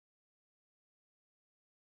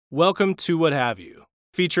Welcome to What Have You,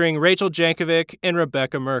 featuring Rachel Jankovic and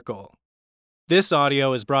Rebecca Merkel. This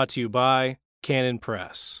audio is brought to you by Canon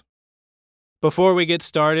Press. Before we get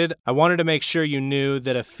started, I wanted to make sure you knew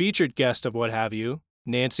that a featured guest of What Have You,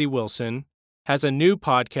 Nancy Wilson, has a new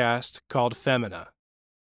podcast called Femina.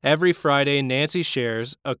 Every Friday, Nancy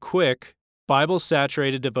shares a quick,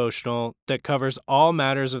 Bible-saturated devotional that covers all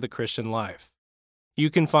matters of the Christian life. You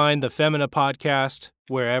can find the Femina podcast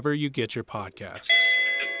wherever you get your podcasts.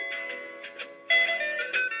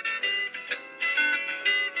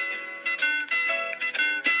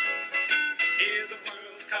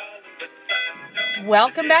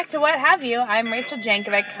 Welcome back to What Have You. I'm Rachel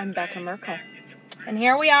Jankovic. I'm Becca Merkel. And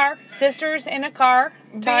here we are, sisters in a car,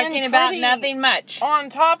 talking about nothing much. On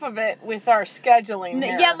top of it with our scheduling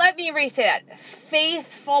here. Yeah, let me re-say that.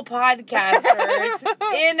 Faithful podcasters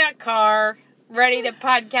in a car, ready to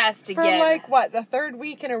podcast again. For the third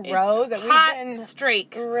week in a row that we've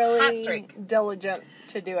been really diligent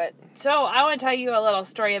to do it. So I want to tell you a little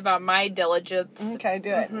story about my diligence. Okay, do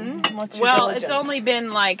it. Mm-hmm. What's your diligence? It's only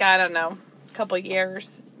been a couple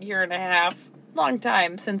years, year and a half, long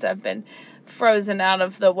time since I've been frozen out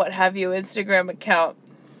of the What Have You Instagram account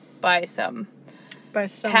by some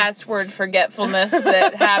password forgetfulness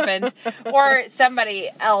that happened, or somebody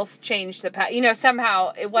else changed the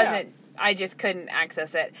somehow it wasn't. I just couldn't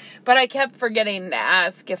access it, but I kept forgetting to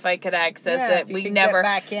ask if I could access it. We never get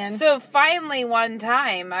back in. So finally, one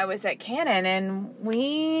time I was at Canon and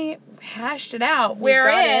we hashed it out.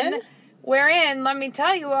 Wherein, let me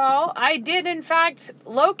tell you all, I did in fact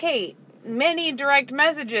locate many direct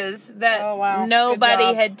messages that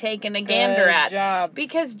nobody had taken a gander at. Good job.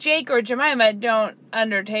 Because Jake or Jemima don't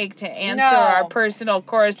undertake to answer our personal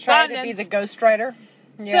correspondence. Try to be the ghostwriter.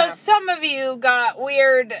 Yeah. So some of you got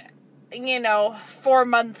weird, 4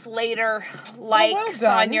 months later likes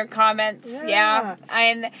on your comments. Yeah.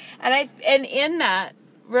 And in that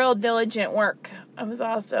real diligent work, I was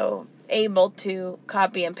also able to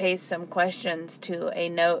copy and paste some questions to a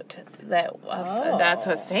note that that's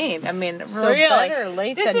what's saying. I mean, so really, better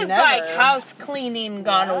late this than is never. like house cleaning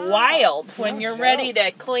gone wild when you're ready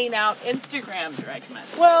to clean out Instagram direct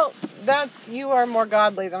messages. Well, you are more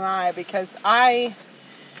godly than I, because I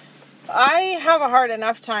have a hard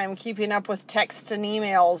enough time keeping up with texts and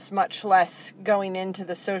emails, much less going into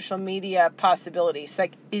the social media possibilities.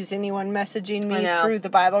 Like, is anyone messaging me through the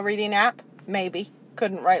Bible reading app? Maybe.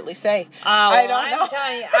 Couldn't rightly say. I don't know. I'm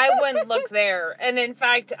telling you, I wouldn't look there. And in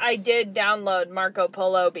fact, I did download Marco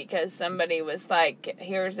Polo because somebody was like,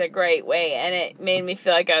 here's a great way. And it made me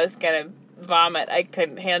feel like I was going to vomit. I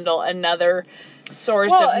couldn't handle another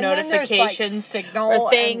source of notifications Signal or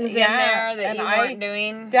things in there that you weren't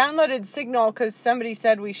doing. Downloaded Signal because somebody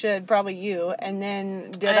said we should, probably you. And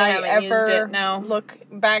then did I ever look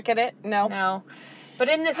back at it? No. But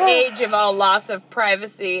in this age of all loss of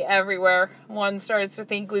privacy everywhere, one starts to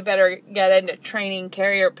think we better get into training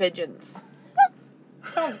carrier pigeons.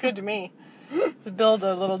 Sounds good to me. Build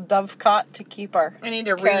a little dovecot to keep our I need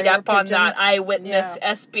to read up on that eyewitness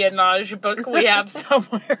espionage book we have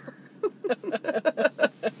somewhere.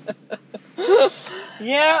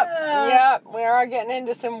 Yeah, we are getting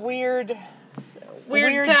into some weird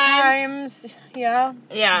times. Yeah.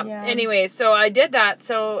 Anyway, so I did that.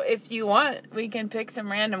 So if you want, we can pick some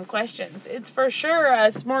random questions. It's for sure a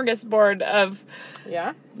smorgasbord of,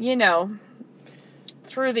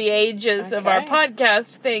 through the ages of our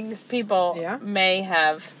podcast things people may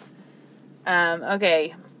have.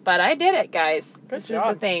 Okay, but I did it, guys. This is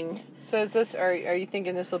the thing. So is this? Are you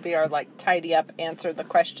thinking this will be our tidy up, answer the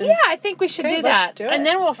questions? Yeah, I think we should do that. Let's do it. And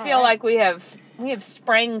then we'll feel like we have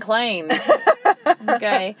spring claim.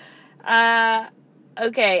 Okay.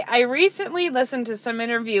 Okay. I recently listened to some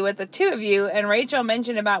interview with the two of you, and Rachel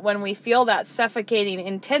mentioned about when we feel that suffocating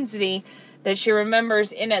intensity that she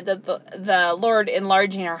remembers in it the Lord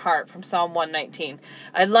enlarging her heart from Psalm 119.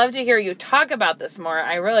 I'd love to hear you talk about this more.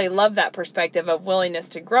 I really love that perspective of willingness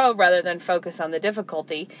to grow rather than focus on the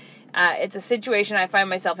difficulty. It's a situation I find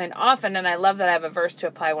myself in often, and I love that I have a verse to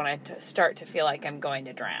apply when I start to feel like I'm going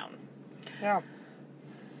to drown. Yeah.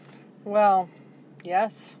 Well,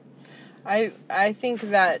 yes. I think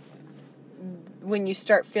that when you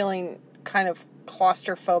start feeling kind of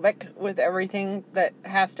claustrophobic with everything that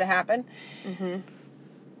has to happen,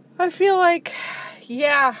 I feel like,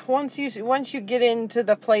 once you get into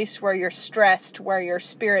the place where you're stressed, where your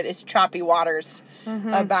spirit is choppy waters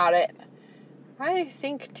about it, I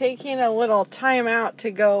think taking a little time out to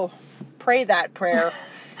go pray that prayer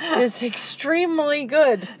is extremely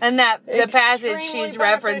good. And that the passage she's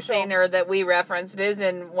referencing, or that we referenced, is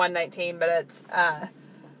in 119, but it's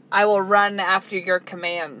I will run after your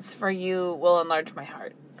commands, for you will enlarge my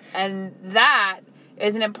heart. And that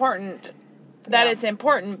is important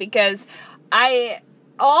because I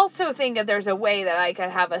also think that there's a way that I could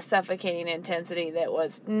have a suffocating intensity that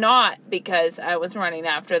was not because I was running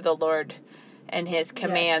after the Lord and his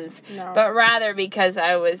commands, but rather because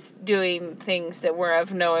I was doing things that were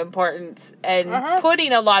of no importance and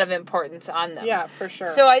putting a lot of importance on them. Yeah, for sure.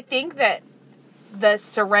 So I think that the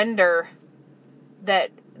surrender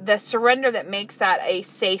that makes that a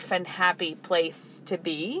safe and happy place to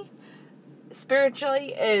be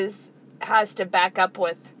spiritually has to back up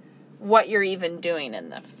with what you're even doing in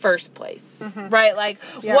the first place, right? Like,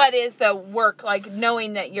 what is the work, like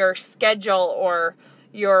knowing that your schedule or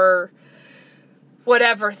your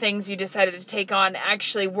whatever things you decided to take on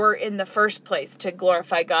actually were in the first place to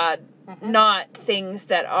glorify God, not things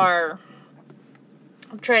that are,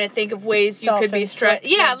 I'm trying to think of ways you could be stressed.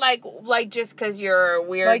 Yeah, like just because you're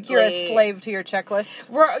weirdly... Like you're a slave to your checklist.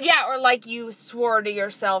 Or like you swore to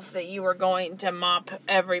yourself that you were going to mop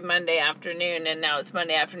every Monday afternoon, and now it's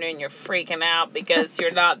Monday afternoon, you're freaking out because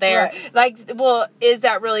you're not there. Right. Like, well, is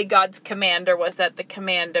that really God's command, or was that the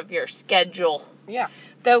command of your schedule? Yeah.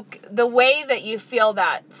 The way that you feel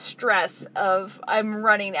that stress of, I'm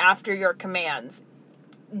running after your commands,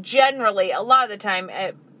 generally, a lot of the time,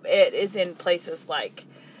 it is in places like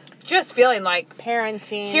just feeling like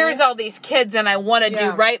parenting. Here's all these kids and I want to do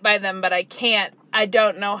right by them, but I can't. I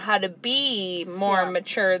don't know how to be more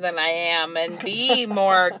mature than I am and be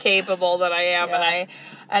more capable than I am,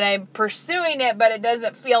 and I'm pursuing it, but it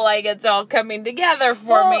doesn't feel like it's all coming together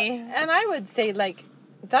for me. And I would say, like,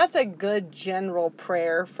 that's a good general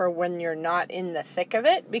prayer for when you're not in the thick of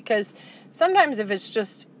it, because sometimes if it's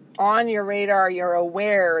just on your radar, you're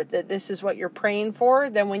aware that this is what you're praying for,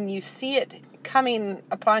 then when you see it coming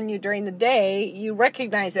upon you during the day, you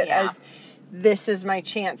recognize it as, this is my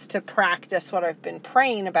chance to practice what I've been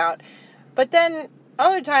praying about. But then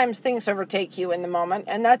other times things overtake you in the moment,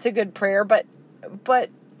 and that's a good prayer. But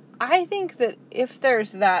I think that if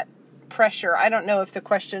there's that pressure, I don't know if the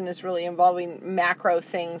question is really involving macro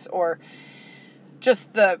things or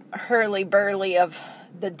just the hurly-burly of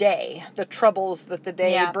the day, the troubles that the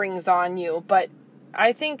day brings on you. But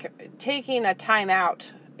I think taking a time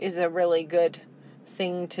out is a really good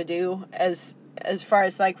thing to do as far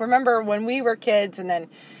as, like, remember when we were kids, and then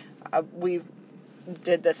we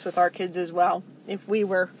did this with our kids as well. If we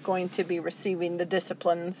were going to be receiving the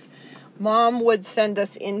disciplines, Mom would send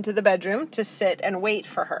us into the bedroom to sit and wait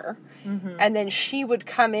for her. And then she would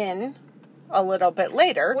come in a little bit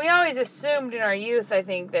later. We always assumed in our youth, I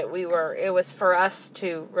think, that it was for us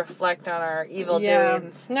to reflect on our evil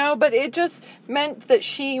doings. No, but it just meant that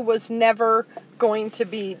she was never going to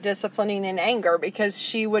be disciplining in anger, because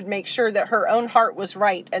she would make sure that her own heart was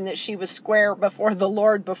right and that she was square before the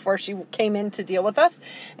Lord before she came in to deal with us.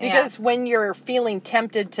 Because when you're feeling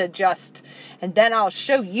tempted to just, and then I'll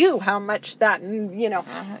show you how much that,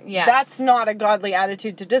 that's not a godly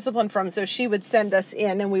attitude to discipline from. So she would send us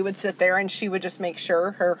in and we would sit there and she would just make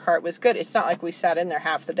sure her heart was good. It's not like we sat in there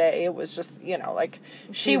half the day. It was just, like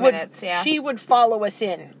she would follow us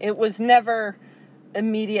in. It was never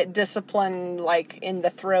immediate discipline, like in the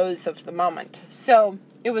throes of the moment. So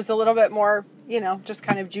it was a little bit more, just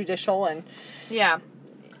kind of judicial and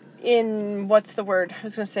in, what's the word? I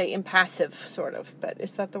was going to say impassive, sort of, but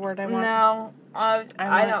is that the word I want? No,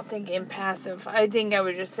 I don't think impassive. I think I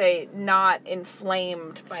would just say not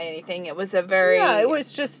inflamed by anything. It was a very... Yeah, it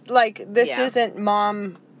was just like, this isn't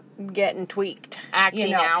Mom getting tweaked.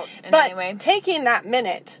 Acting out in but any way. Taking that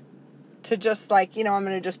minute to just like, I'm going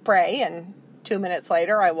to just pray, and 2 minutes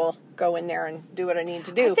later, I will go in there and do what I need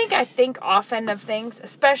to do. I think often of things,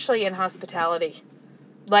 especially in hospitality,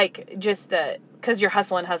 like just because you're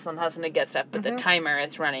hustling to get stuff, but the timer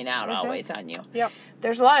is running out always on you. Yep.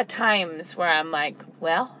 There's a lot of times where I'm like,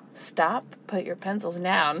 well, stop, put your pencils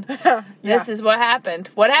down. This is what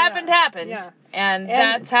happened. What happened. Yeah. And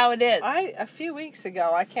that's how it is. A few weeks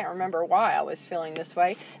ago, I can't remember why I was feeling this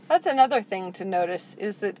way. That's another thing to notice,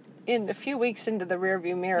 is that in a few weeks into the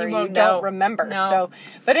rearview mirror, you don't remember. No. So,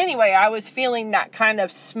 but anyway, I was feeling that kind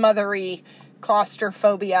of smothery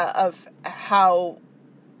claustrophobia of how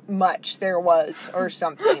much there was or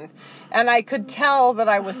something. And I could tell that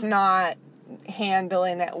I was not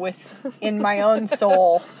handling it in my own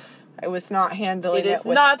soul. I was not handling it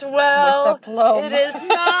with not well. With aplomb. It is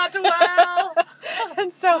not well.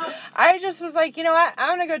 And so I just was like, you know what?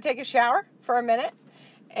 I'm going to go take a shower for a minute.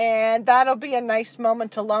 And that'll be a nice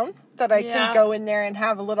moment alone that I can go in there and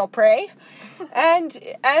have a little pray. And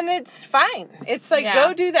it's fine. It's like,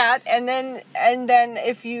 go do that. And then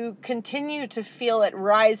if you continue to feel it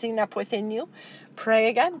rising up within you, pray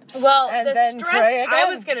again. Well, and the then stress, pray again.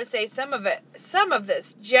 I was going to say some of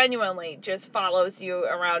this genuinely just follows you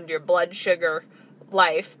around your blood sugar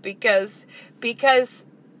life because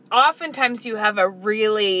oftentimes you have a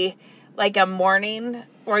really, like a morning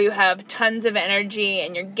where you have tons of energy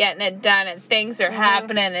and you're getting it done and things are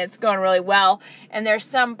happening and it's going really well. And there's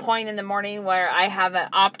some point in the morning where I have an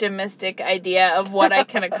optimistic idea of what I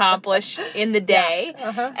can accomplish in the day.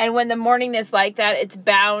 And when the morning is like that, it's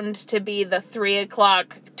bound to be the 3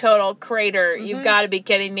 o'clock total crater. You've got to be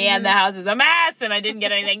kidding me. And the house is a mess and I didn't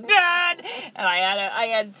get anything done. And I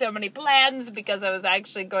had so many plans because I was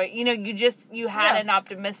actually going, you had an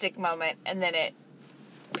optimistic moment and then it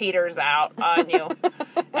peters out on you.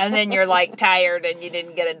 And then you're like tired and you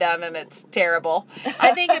didn't get it done and it's terrible.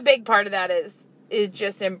 I think a big part of that is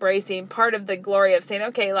just embracing part of the glory of saying,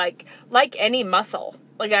 okay, like any muscle,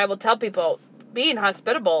 like I will tell people, being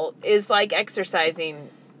hospitable is like exercising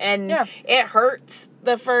and it hurts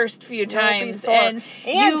the first few times and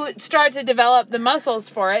you start to develop the muscles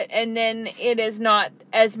for it and then it is not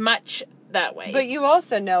as much that way. But you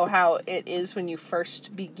also know how it is when you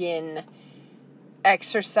first begin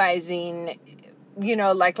exercising,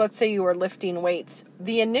 like let's say you were lifting weights.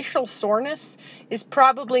 The initial soreness is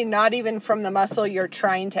probably not even from the muscle you're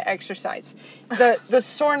trying to exercise. The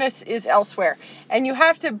soreness is elsewhere. And you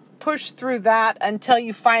have to push through that until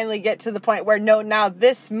you finally get to the point where now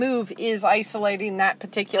this move is isolating that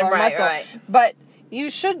particular muscle. Right. But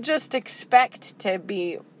you should just expect to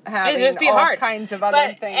be having all kinds of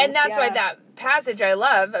other things. And that's why that passage I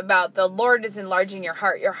love about the Lord is enlarging your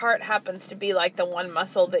heart. Your heart happens to be like the one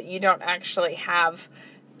muscle that you don't actually have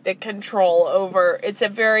the control over. It's a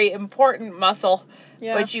very important muscle,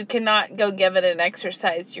 but you cannot go give it an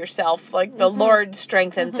exercise yourself. Like the Lord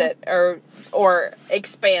strengthens it or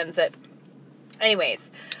expands it.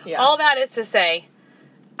 Anyways, all that is to say,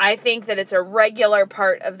 I think that it's a regular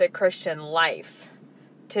part of the Christian life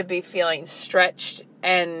to be feeling stretched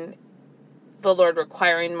and the Lord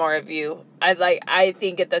requiring more of you. I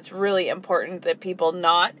think that's really important that people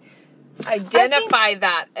not identify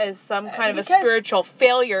that as some kind of a spiritual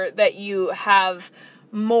failure that you have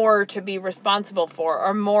more to be responsible for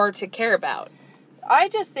or more to care about. I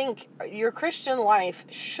just think your Christian life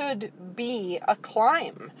should be a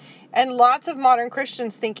climb. And lots of modern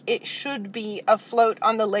Christians think it should be a float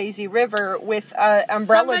on the lazy river with an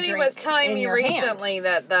umbrella drink in your hand. Somebody was telling me recently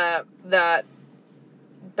that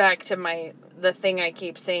back to the thing I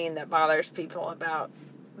keep saying that bothers people about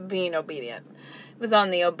being obedient. It was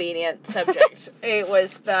on the obedient subject. It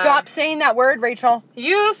was Stop saying that word, Rachel.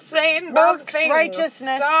 You saying works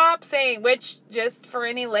righteousness. Stop saying, which, just for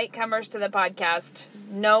any latecomers to the podcast,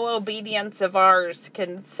 no obedience of ours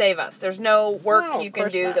can save us. There's no work you can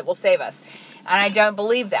do that will save us. And I don't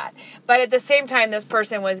believe that. But at the same time, this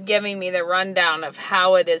person was giving me the rundown of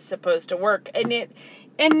how it is supposed to work. And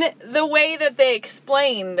the way that they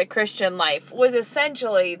explained the Christian life was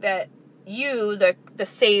essentially that you, the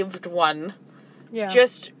saved one,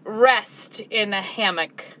 just rest in a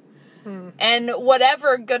hammock. And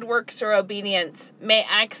whatever good works or obedience may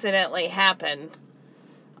accidentally happen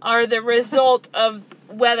are the result of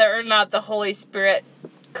whether or not the Holy Spirit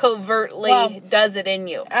covertly does it in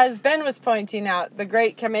you. As Ben was pointing out, the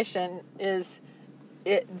Great Commission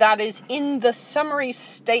that is in the summary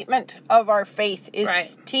statement of our faith is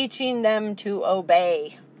teaching them to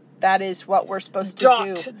obey. That is what we're supposed to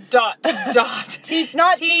do. Teaching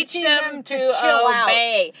them to chill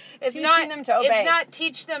obey. It's teaching them to obey. It's not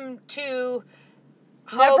teach them to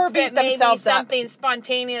never beat themselves up. Something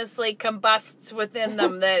spontaneously combusts within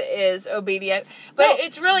them that is obedient. But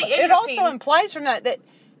it's really interesting. It also implies from that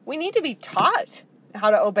we need to be taught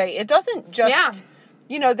how to obey. It doesn't just...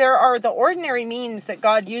 there are the ordinary means that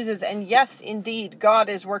God uses, and yes, indeed, God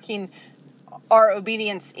is working our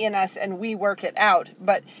obedience in us, and we work it out.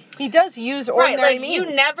 But He does use ordinary means.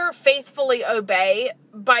 You never faithfully obey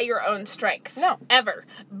by your own strength. No. Ever.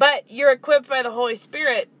 But you're equipped by the Holy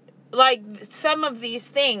Spirit. Like, some of these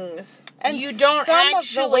things, and you don't some of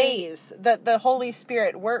the ways that the Holy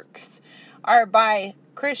Spirit works are by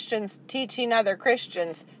Christians teaching other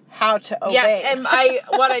Christians how to obey. Yes, and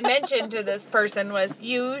what I mentioned to this person was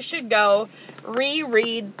you should go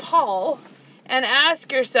reread Paul and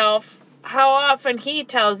ask yourself how often he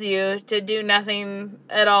tells you to do nothing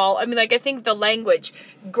at all. I mean, I think the language,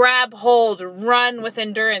 grab hold, run with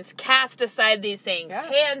endurance, cast aside these things,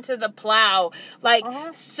 hand to the plow,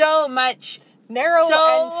 so much. Narrow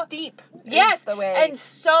and steep is the way. And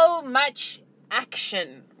so much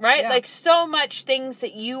action, right? Like so much things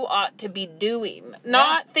that you ought to be doing,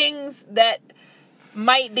 not things that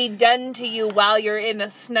might be done to you while you're in a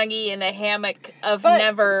snuggie in a hammock of But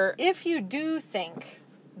never... if you do think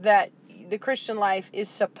that the Christian life is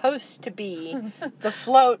supposed to be the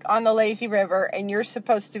float on the lazy river and you're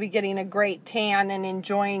supposed to be getting a great tan and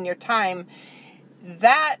enjoying your time,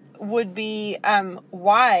 that would be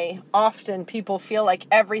why often people feel like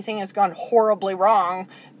everything has gone horribly wrong,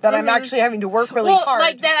 that I'm actually having to work really hard.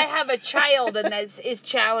 Like that I have a child and that is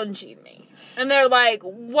challenging me. And they're like,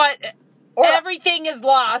 what... Or everything is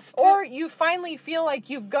lost. Or you finally feel like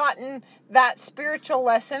you've gotten that spiritual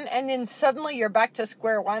lesson and then suddenly you're back to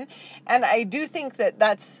square one. And I do think that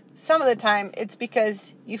that's some of the time it's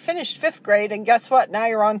because you finished 5th grade and guess what? Now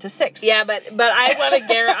you're on to 6th. Yeah, but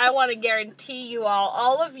I want to guarantee you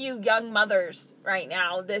all of you young mothers right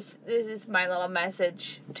now, this is my little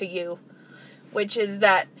message to you, which is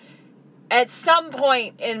that at some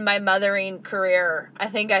point in my mothering career, I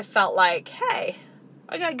think I felt like, hey,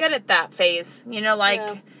 I got good at that phase, and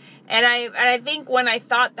I think when I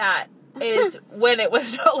thought that is when it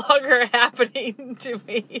was no longer happening to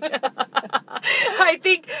me. I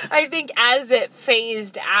think as it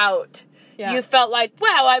phased out, you felt like,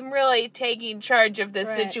 wow, I'm really taking charge of this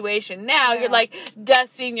situation. Now you're like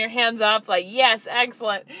dusting your hands off like, yes,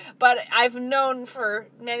 excellent. But I've known for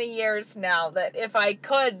many years now that if I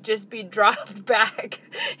could just be dropped back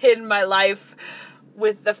in my life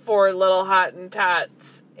with the 4 little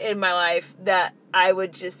Hottentots in my life, that I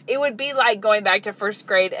would it would be like going back to 1st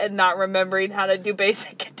grade and not remembering how to do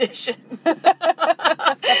basic addition.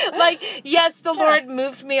 Like, yes, the Lord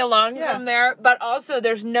moved me along from there, but also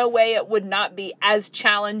there's no way it would not be as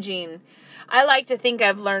challenging. I like to think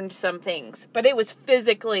I've learned some things, but it was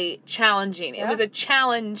physically challenging. It was a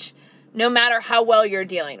challenge no matter how well you're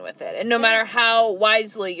dealing with it. And no matter how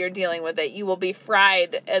wisely you're dealing with it, you will be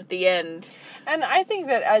fried at the end. And I think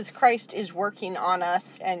that as Christ is working on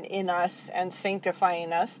us and in us and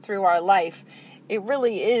sanctifying us through our life, it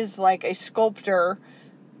really is like a sculptor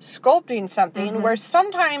sculpting something where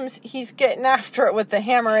sometimes he's getting after it with the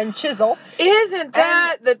hammer and chisel. Isn't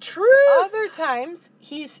that the truth? Other times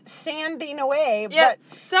he's sanding away. Yeah,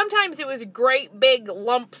 but sometimes it was great big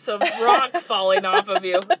lumps of rock falling off of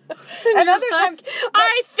you. And other times...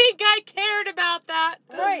 I think I cared about that.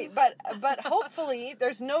 Right, but hopefully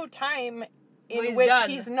there's no time in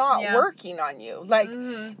he's not working on you. Like,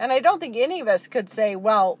 and I don't think any of us could say,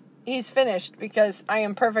 well, he's finished because I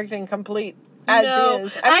am perfect and complete as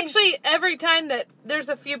is. Actually, every time that there's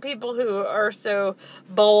a few people who are so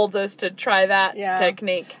bold as to try that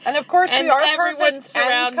technique. And of course we are perfect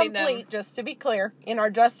and complete, them. just to be clear, in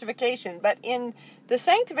our justification. But in the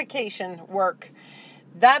sanctification work,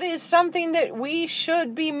 that is something that we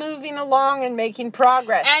should be moving along and making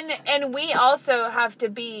progress. And we also have to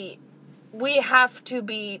be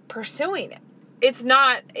pursuing it.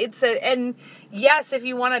 And yes, if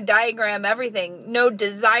you want to diagram everything, no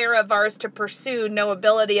desire of ours to pursue, no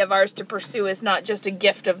ability of ours to pursue is not just a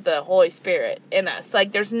gift of the Holy Spirit in us.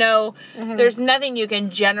 Like there's nothing you can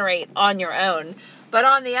generate on your own. But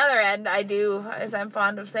on the other end, I do, as I'm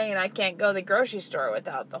fond of saying, I can't go to the grocery store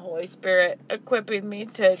without the Holy Spirit equipping me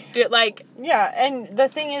to do it. Like, yeah, and the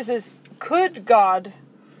thing is could God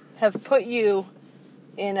have put you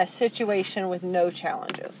in a situation with no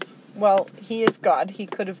challenges? Well, he is God. He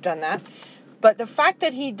could have done that. But the fact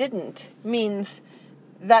that he didn't means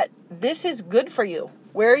that this is good for you.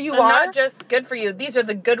 Where you are. Not just good for you. These are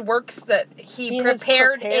the good works that he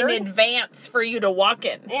prepared in advance for you to walk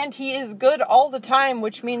in. And he is good all the time,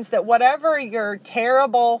 which means that whatever your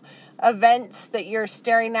terrible events that you're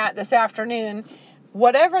staring at this afternoon,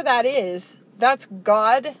 whatever that is, that's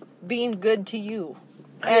God being good to you.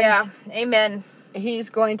 And amen. He's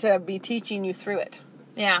going to be teaching you through it.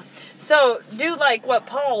 Yeah. So do like what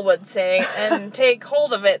Paul would say and take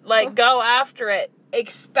hold of it. Like go after it.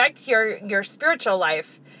 Expect your spiritual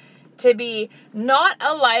life to be not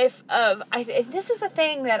a life of... this is a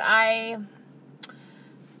thing that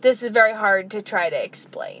this is very hard to try to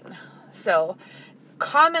explain. So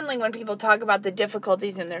commonly when people talk about the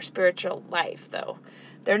difficulties in their spiritual life, though,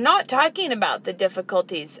 they're not talking about the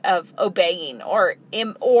difficulties of obeying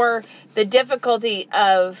or the difficulty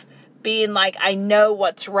of being like, I know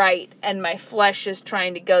what's right and my flesh is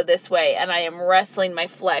trying to go this way and I am wrestling my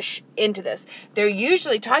flesh into this. They're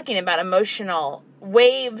usually talking about emotional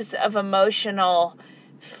waves of emotional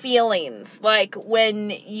feelings. Like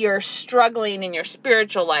when you're struggling in your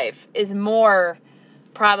spiritual life is more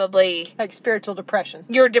probably... like spiritual depression.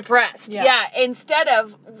 You're depressed. Yeah. Instead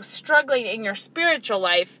of struggling in your spiritual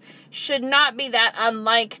life should not be that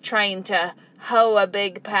unlike trying to hoe a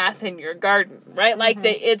big path in your garden, right? Like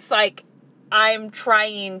it's like I'm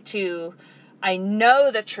trying to I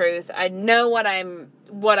know the truth. I know what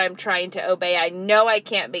I'm trying to obey. I know I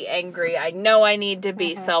can't be angry. I know I need to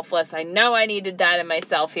be selfless. I know I need to die to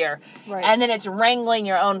myself here. Right. And then it's wrangling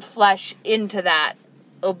your own flesh into that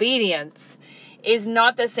obedience is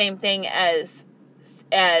not the same thing as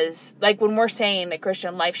like when we're saying that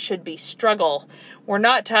Christian life should be struggle. We're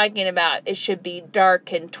not talking about it should be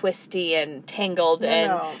dark and twisty and tangled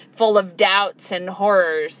full of doubts and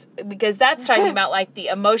horrors, because that's talking about like the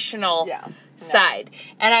emotional side.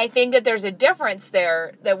 And I think that there's a difference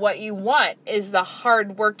there, that what you want is the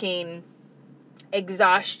hard-working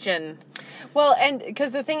exhaustion. Well, and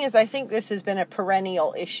because the thing is, I think this has been a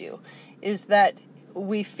perennial issue, is that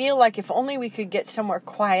we feel like if only we could get somewhere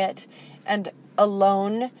quiet and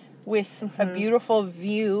alone with a beautiful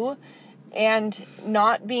view and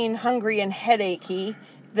not being hungry and headachy,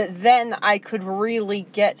 that then I could really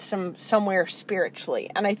get somewhere spiritually.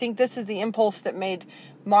 And I think this is the impulse that made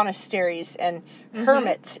monasteries and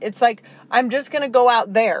hermits. It's like, I'm just going to go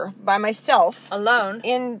out there by myself. Alone.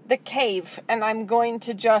 In the cave, and I'm going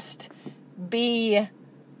to just be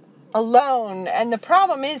alone. And the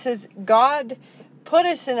problem is God put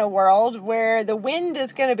us in a world where the wind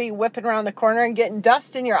is going to be whipping around the corner and getting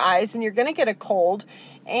dust in your eyes, and you're going to get a cold,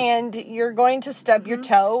 and you're going to stub your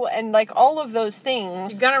toe, and like all of those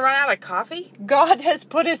things. You're going to run out of coffee? God has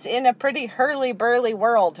put us in a pretty hurly-burly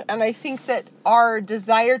world, and I think that our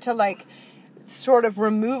desire to like sort of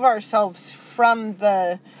remove ourselves from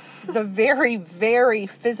the very, very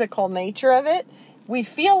physical nature of it, we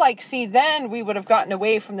feel like, then we would have gotten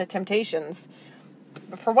away from the temptations.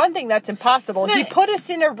 But for one thing, that's impossible. He put us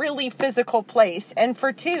in a really physical place. And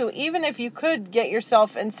for two, even if you could get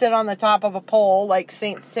yourself and sit on the top of a pole like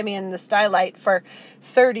St. Simeon the Stylite for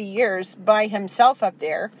 30 years by himself up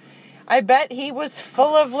there, I bet he was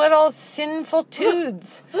full of little sinful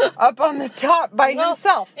tudes up on the top by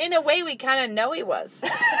himself. In a way, we kind of know he was.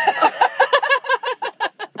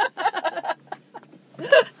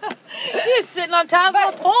 He was sitting on top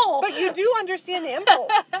of a pole. But you do understand the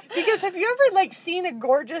impulse. Because have you ever like seen a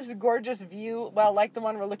gorgeous, gorgeous view? Well, like the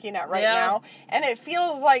one we're looking at right now. And it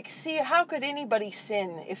feels like, how could anybody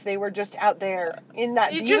sin if they were just out there in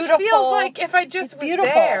that beautiful... It just feels like if I just was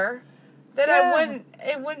there, that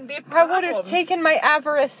it wouldn't be a problem. I would have taken my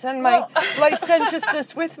avarice and my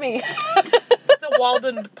licentiousness with me. The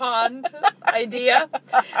Walden Pond idea.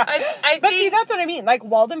 But see, that's what I mean. Like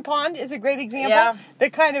Walden Pond is a great example. Yeah. The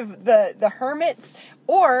kind of the hermits,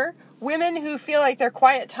 or women who feel like their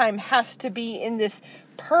quiet time has to be in this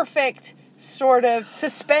perfect sort of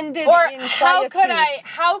suspended in quietude.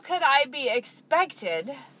 How could I be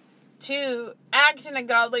expected to act in a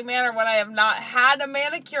godly manner when I have not had a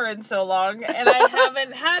manicure in so long, and I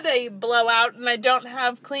haven't had a blowout, and I don't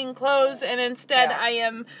have clean clothes, and instead I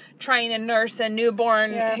am trying to nurse a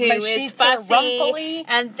newborn who is fussy,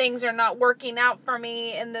 and things are not working out for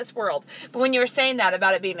me in this world. But when you were saying that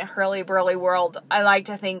about it being a hurly-burly world, I like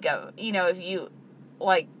to think of, if you,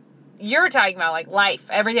 like, you're talking about like life,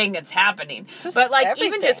 everything that's happening. But like everything.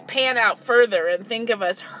 Even just pan out further and think of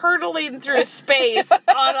us hurtling through space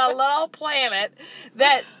on a little planet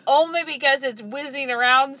that only because it's whizzing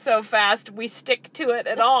around so fast we stick to it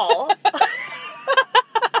at all.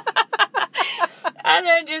 And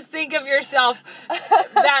then just think of yourself,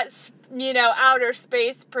 that's outer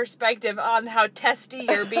space perspective on how testy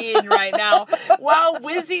you're being right now while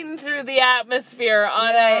whizzing through the atmosphere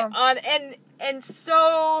and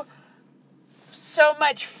so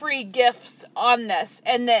much free gifts on this,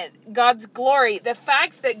 and that God's glory, the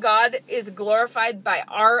fact that God is glorified by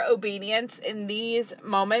our obedience in these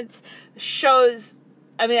moments shows,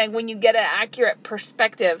 when you get an accurate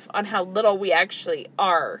perspective on how little we actually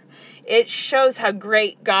are, it shows how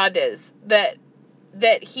great God is, that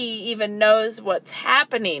he even knows what's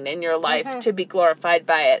happening in your life to be glorified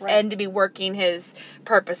by it and to be working his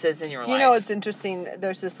purposes in your life. It's interesting.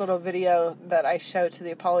 There's this little video that I show to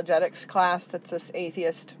the apologetics class that's this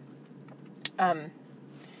atheist. And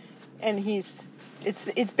it's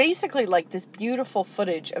basically like this beautiful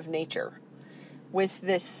footage of nature with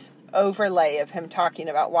this overlay of him talking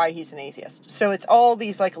about why he's an atheist. So it's all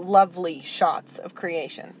these like lovely shots of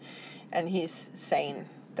creation. And he's saying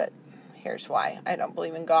that here's why I don't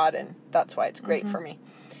believe in God, and that's why it's great for me.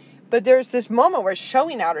 But there's this moment where it's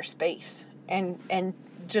showing outer space and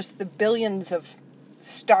just the billions of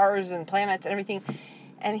stars and planets and everything.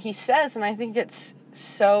 And he says, and I think it's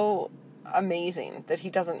so amazing that he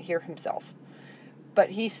doesn't hear himself, but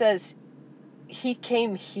he says, he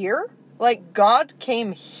came here, like God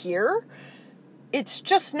came here. It's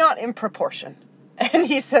just not in proportion. And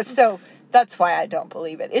he says, so That's why I don't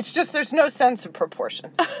believe it. It's just there's no sense of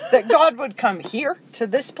proportion. That God would come here to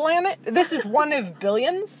this planet. This is one of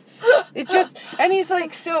billions. It just, and he's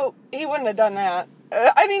like, so he wouldn't have done that.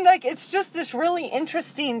 I mean, like, it's just this really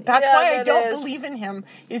interesting, that's why I don't believe in him,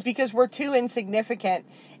 is because we're too insignificant,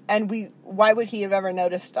 and why would he have ever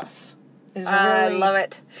noticed us? I love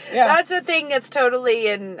it. Yeah. That's a thing that's totally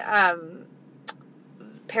in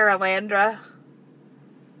Paralandra,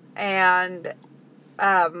 and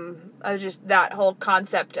just that whole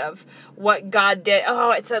concept of what God did.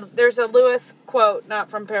 Oh, there's a Lewis quote, not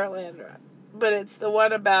from Paralandra, but it's the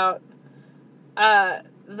one about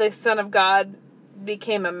the Son of God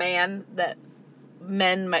became a man that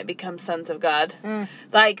men might become sons of God.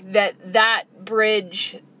 Like that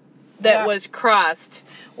bridge that was crossed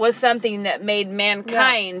was something that made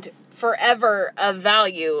mankind forever of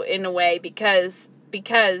value in a way because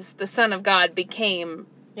the Son of God became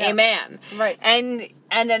a man. Right. And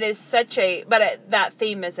it is such a, but that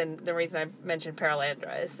theme is in, the reason I mentioned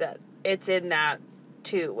Paralandra is that it's in that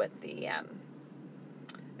too with the,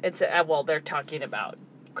 they're talking about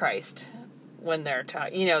Christ when they're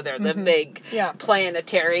talking, they're the big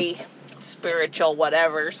planetary spiritual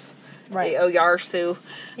whatevers. Right. The Oyarsu.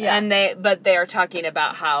 Yeah. And they're talking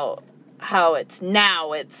about how it's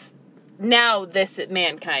now this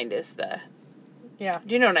mankind is the. Yeah.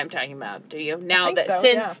 Do you know what I'm talking about? Do you? Now that so,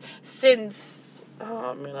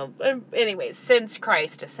 since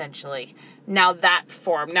Christ essentially, now that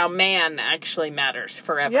form, now man actually matters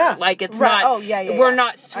forever. Yeah. Like it's not. Oh yeah. We're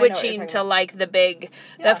not switching to like the big,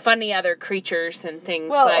 the funny other creatures and things.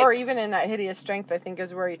 Well, or even in that Hideous Strength, I think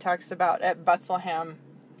is where he talks about at Bethlehem.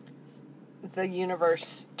 The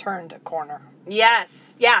universe turned a corner.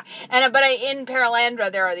 Yes, yeah, but in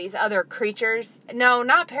Paralandra there are these other creatures. No,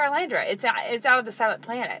 not Paralandra. It's out of the Silent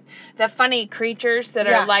Planet. The funny creatures that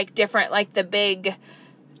are like different, like the big,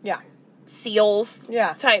 seals,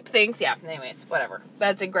 type things. Yeah. Anyways, whatever.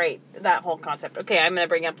 That's that whole concept. Okay, I'm gonna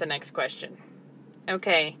bring up the next question.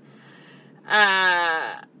 Okay.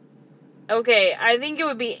 I think it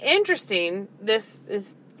would be interesting. This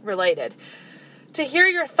is related. To hear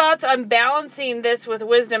your thoughts on balancing this with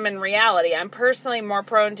wisdom and reality. I'm personally more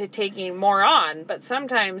prone to taking more on, but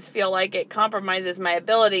sometimes feel like it compromises my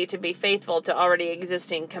ability to be faithful to already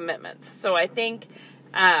existing commitments. So I think,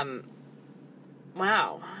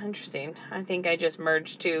 wow, interesting. I think I just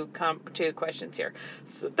merged two questions here.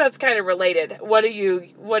 So that's kind of related. What do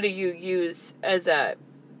you use as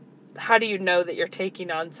how do you know that you're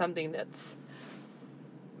taking on something that's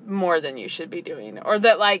more than you should be doing, or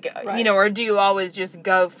that or do you always just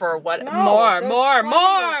go for what more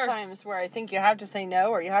times where I think you have to say no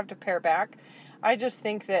or you have to pare back. I just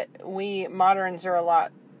think that we moderns are a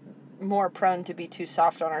lot more prone to be too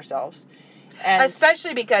soft on ourselves, and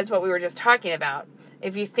especially because what we were just talking about,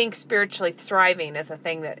 if you think spiritually thriving is a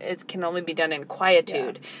thing that can only be done in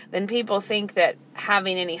quietude, then people think that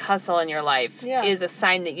having any hustle in your life is a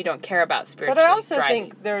sign that you don't care about spiritually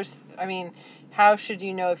thriving. But I also think how should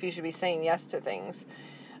you know if you should be saying yes to things?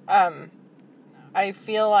 I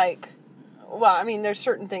feel like, there's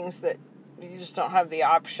certain things that you just don't have the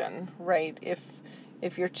option, right?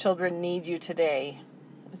 If your children need you today,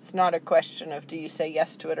 it's not a question of do you say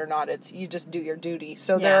yes to it or not. It's you just do your duty.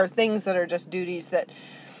 So there are things that are just duties that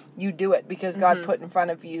you do it because God put in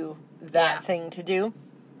front of you that thing to do.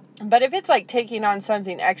 But if it's like taking on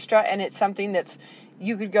something extra and it's something that's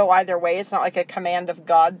you could go either way. It's not like a command of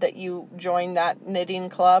God that you join that knitting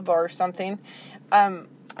club or something. Are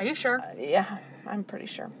you sure? Yeah, I'm pretty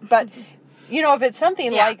sure. But, if it's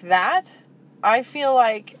something like that, I feel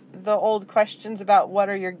like the old questions about what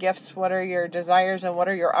are your gifts, what are your desires, and what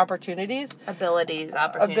are your opportunities. Abilities,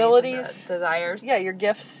 opportunities, desires. Yeah, your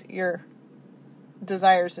gifts, your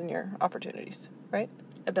desires, and your opportunities, right?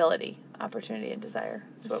 Ability, opportunity, and desire.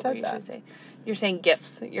 That's what we usually say. You're saying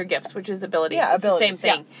gifts, your gifts, which is abilities. Yeah, it's abilities, the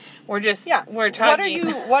same thing. We're just, we're talking.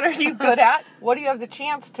 What are you good at? What do you have the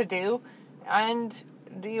chance to do? And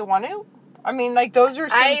do you want to? Those are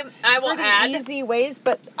some pretty easy ways.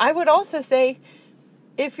 But I would also say,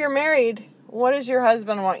 if you're married, what does your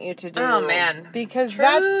husband want you to do? Oh, man. Because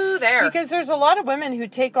because there's a lot of women who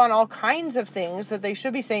take on all kinds of things that they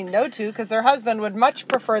should be saying no to because their husband would much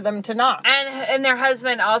prefer them to not. And their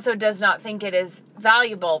husband also does not think it is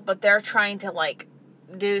valuable, but they're trying to,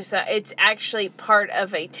 do so. It's actually part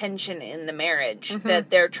of a tension in the marriage that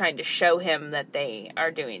they're trying to show him that they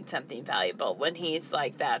are doing something valuable when he's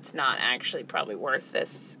like, that's not actually probably worth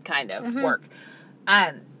this kind of work.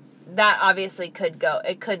 That obviously could go.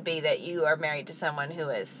 It could be that you are married to someone who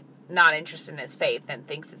is not interested in his faith and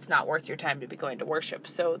thinks it's not worth your time to be going to worship.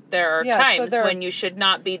 So there are Yeah, so times when you should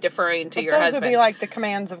not be deferring to your those husband. would be like the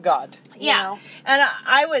commands of God. Yeah. You know? And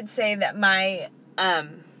I would say that my,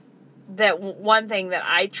 that one thing that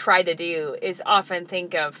I try to do is often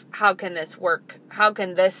think of how can this work? How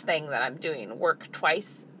can this thing that I'm doing work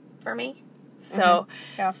twice for me? So,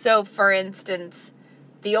 Yeah. so for instance,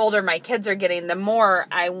 the older my kids are getting, the more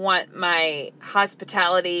I want my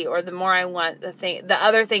hospitality, or the more I want the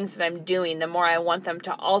other things that I'm doing, the more I want them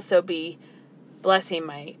to also be blessing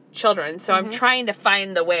my children. So I'm trying to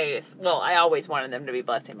find the ways. Well, I always wanted them to be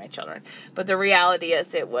blessing my children, but the reality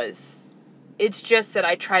is it's just that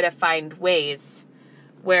I try to find ways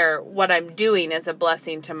where what I'm doing is a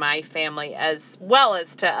blessing to my family as well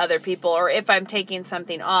as to other people. Or if I'm taking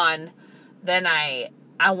something on, then I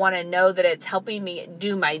want to know that it's helping me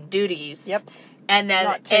do my duties. Yep. And then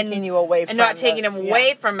not taking you away from and not taking this, them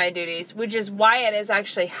away from my duties, which is why it is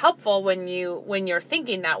actually helpful when you're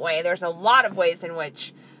thinking that way. There's a lot of ways in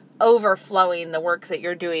which overflowing the work that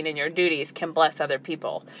you're doing in your duties can bless other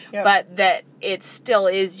people. Yep. But that it still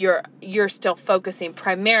is you're still focusing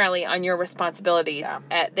primarily on your responsibilities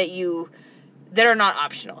that are not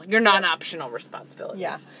optional. Your non-optional responsibilities.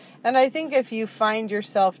 Yeah. And I think if you find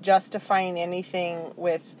yourself justifying anything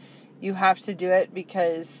with you have to do it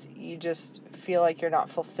because you just feel like you're not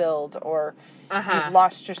fulfilled, or you've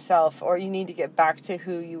lost yourself, or you need to get back to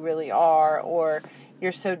who you really are, or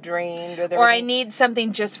you're so drained, or I need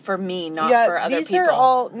something just for me, not for other people. These are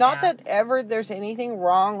all, not that ever there's anything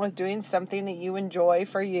wrong with doing something that you enjoy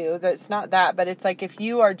for you. That's not that, but it's like if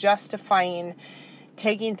you are justifying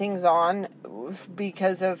taking things on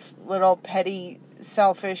because of little petty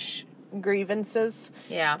selfish grievances,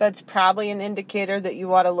 that's probably an indicator that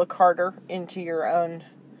you ought to look harder into your own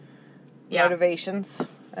motivations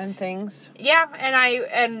and things. Yeah,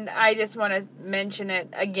 and I just want to mention it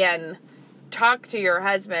again. Talk to your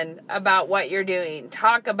husband about what you're doing.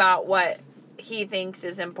 Talk about what he thinks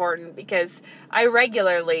is important, because I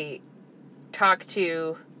regularly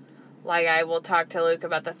I will talk to Luke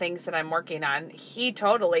about the things that I'm working on. He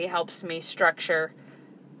totally helps me structure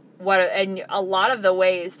and a lot of the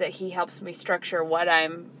ways that he helps me structure what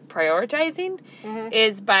I'm prioritizing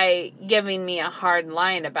is by giving me a hard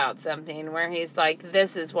line about something where he's like,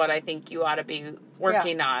 this is what I think you ought to be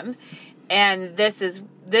working on. And this is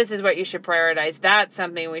what you should prioritize. That's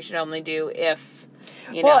something we should only do if,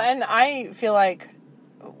 you know. Well, and I feel like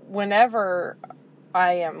whenever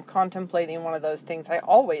I am contemplating one of those things, I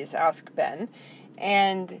always ask Ben.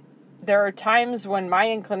 And there are times when my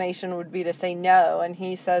inclination would be to say no, and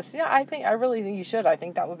he says, yeah, I really think you should. I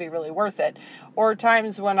think that would be really worth it. Or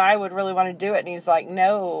times when I would really want to do it, and he's like,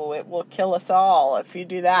 no, it will kill us all if you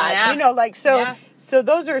do that. Yeah. You know, like, so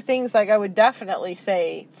those are things like I would definitely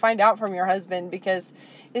say, find out from your husband, because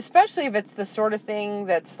especially if it's the sort of thing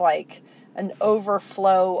that's like an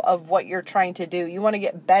overflow of what you're trying to do. You want to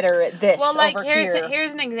get better at this. Well, like, over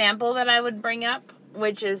here's an example that I would bring up,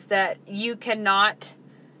 which is that you cannot,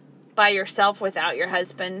 by yourself without your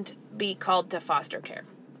husband, be called to foster care.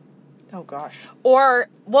 Oh, gosh. Or,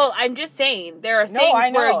 well, I'm just saying, there are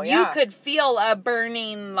things where you yeah. could feel a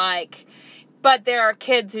burning, like, but there are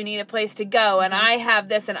kids who need a place to go, and I have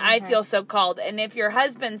this, and I feel so called. And if your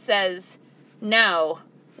husband says, no,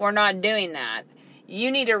 we're not doing that, you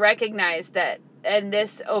need to recognize that, and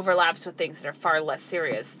this overlaps with things that are far less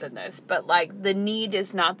serious than this, but, like, the need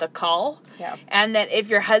is not the call. Yeah. And that if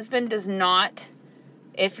your husband is not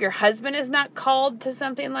called to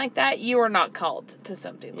something like that, you are not called to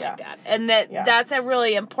something like that. And that's a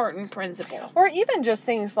really important principle. Or even just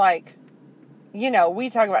things like, you know, we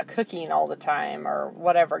talk about cooking all the time or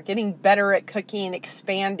whatever, getting better at cooking,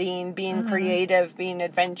 expanding, being creative, being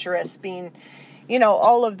adventurous, being, you know,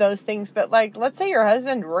 all of those things. But, like, let's say your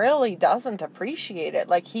husband really doesn't appreciate it.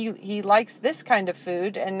 Like, he likes this kind of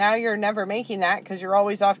food, and now you're never making that because you're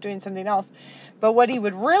always off doing something else. But what he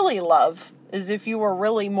would really love is if you were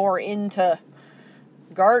really more into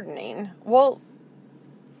gardening. Well,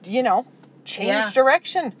 you know, change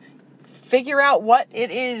direction. Figure out what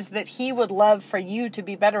it is that he would love for you to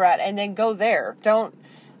be better at, and then go there. Don't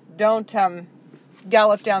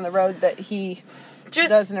gallop down the road that he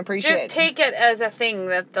doesn't appreciate. Just take it as a thing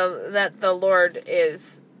that the Lord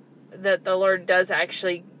does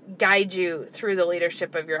actually guide you through the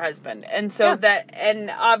leadership of your husband. And so and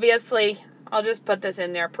obviously, I'll just put this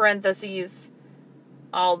in there, parentheses,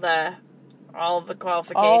 all the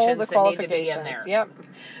qualifications that need to be in there. Yep.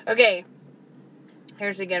 Okay.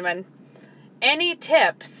 Here's a good one. Any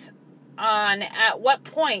tips on at what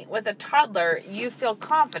point with a toddler you feel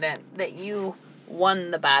confident that you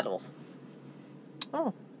won the battle?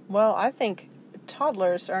 Oh, well, I think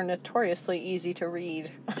toddlers are notoriously easy to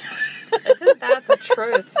read. Isn't that the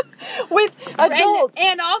truth? With adults.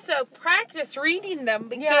 And also practice reading them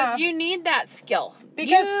because you need that skill.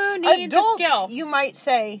 Because you need adults, the skill. you might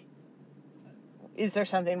say, is there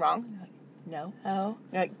something wrong? Like, no. Oh.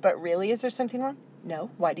 Like, but really, is there something wrong? No.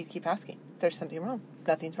 Why do you keep asking? There's something wrong.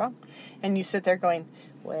 Nothing's wrong. And you sit there going,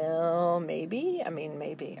 well, maybe. I mean,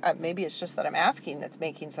 maybe. Maybe it's just that I'm asking that's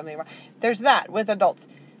making something wrong. There's that with adults.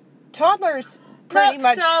 Toddlers... pretty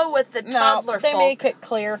Not much so with the toddler they folk. make it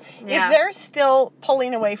clear. Yeah. If they're still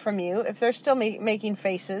pulling away from you, if they're still making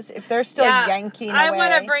faces, if they're still yanking away. I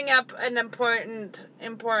want to bring up an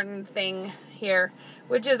important thing here,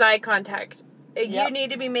 which is eye contact. You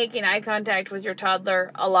need to be making eye contact with your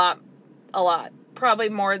toddler a lot. Probably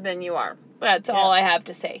more than you are. That's all I have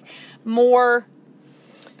to say. More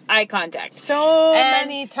eye contact. So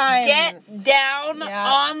many times. Get down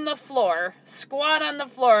on the floor, squat on the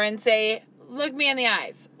floor and say, look me in the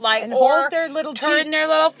eyes. Like, and or hold their little turn cheeks. their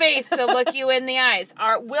little face to look you in the eyes.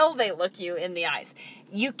 Or will they look you in the eyes?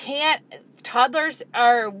 You can't, toddlers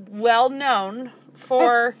are well known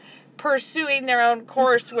for pursuing their own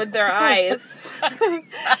course with their eyes.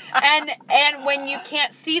 and when you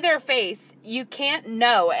can't see their face, you can't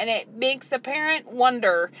know. And it makes the parent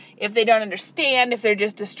wonder if they don't understand, if they're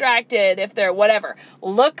just distracted, if they're whatever.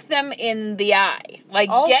 Look them in the eye. Like,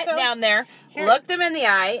 also, get down there, look them in the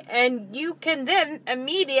eye, and you can then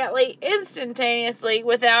immediately, instantaneously,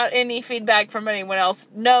 without any feedback from anyone else,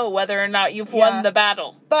 know whether or not you've won the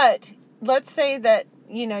battle. But let's say that,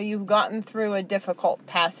 you've gotten through a difficult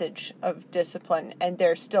passage of discipline and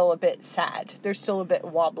they're still a bit sad. They're still a bit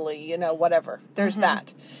wobbly, whatever. There's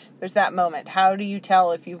that. There's that moment. How do you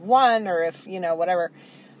tell if you've won or if, whatever?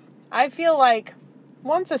 I feel like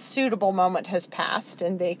once a suitable moment has passed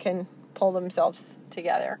and they can pull themselves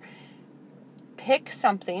together, pick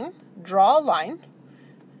something, draw a line,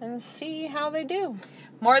 and see how they do.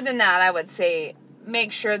 More than that, I would say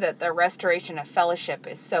make sure that the restoration of fellowship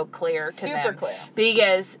is so clear to them. Super clear.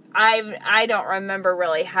 Because I don't remember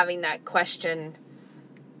really having that question,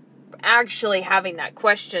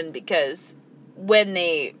 because when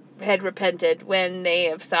they had repented, when they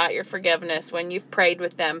have sought your forgiveness, when you've prayed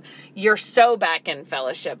with them, you're so back in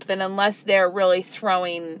fellowship that unless they're really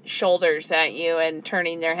throwing shoulders at you and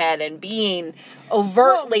turning their head and being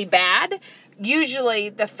overtly bad, usually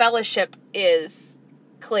the fellowship is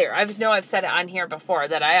clear. I've said it on here before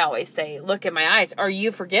that I always say, look in my eyes. Are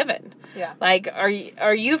you forgiven? Yeah. Like, are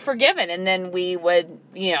you forgiven? And then we would,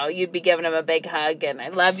 you'd be giving them a big hug and I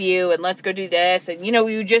love you and let's go do this. And,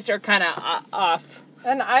 you just are kind of off.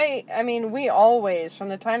 And I mean, we always, from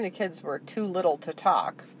the time the kids were too little to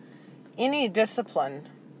talk, any discipline,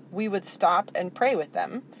 we would stop and pray with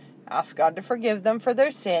them, ask God to forgive them for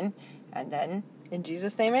their sin, and then, in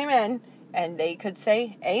Jesus' name, amen. And they could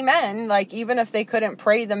say amen. Like, even if they couldn't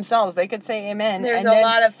pray themselves, they could say amen. There's a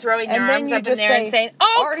lot of throwing your arms up in there and saying,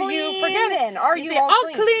 are you forgiven? Are you all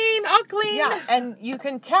clean? All clean. Yeah, and you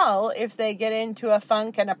can tell if they get into a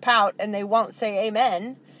funk and a pout and they won't say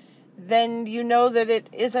amen, then you know that it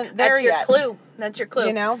isn't there yet. That's your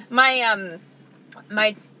clue.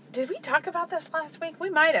 My did we talk about this last week? We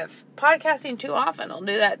might have. Podcasting too often will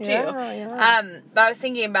do that too. Yeah. But I was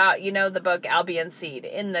thinking about, the book Albion Seed.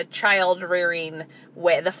 In the child rearing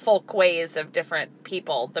way, the folk ways of different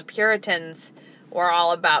people, the Puritans were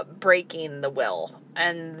all about breaking the will.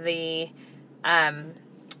 And the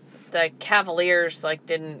Cavaliers,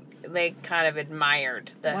 they kind of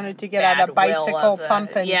admired the wanted to get out a bicycle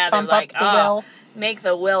pump and pump up the will. Make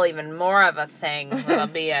the will even more of a thing. That'll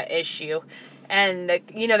be an issue. And,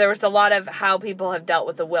 there was a lot of how people have dealt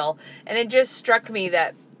with the will. And it just struck me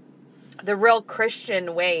that the real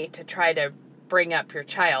Christian way to try to bring up your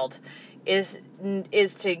child is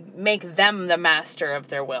to make them the master of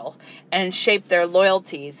their will and shape their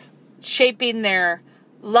loyalties, shaping their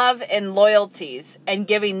love and loyalties and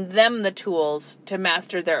giving them the tools to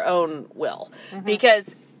master their own will. Mm-hmm.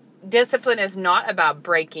 Because discipline is not about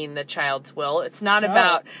breaking the child's will. It's not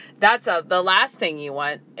about, the last thing you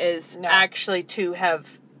want is actually to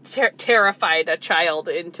have terrified a child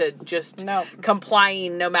into just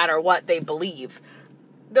complying no matter what they believe.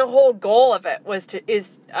 The whole goal of it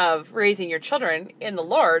of raising your children in the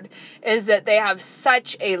Lord is that they have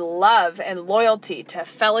such a love and loyalty to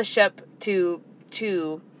fellowship, to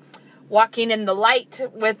walking in the light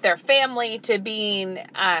with their family, to being,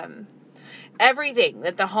 everything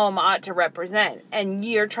that the home ought to represent. And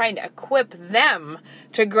you're trying to equip them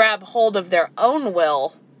to grab hold of their own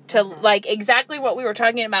will to like exactly what we were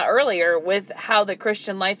talking about earlier with how the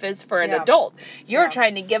Christian life is for an adult. You're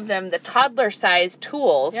trying to give them the toddler-sized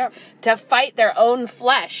tools to fight their own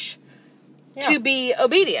flesh to be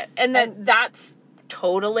obedient. And that's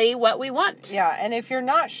totally what we want. Yeah, and if you're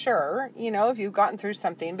not sure, if you've gotten through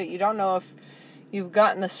something, but you don't know if you've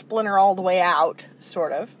gotten the splinter all the way out,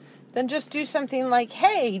 sort of, then just do something like,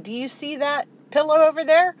 hey, do you see that pillow over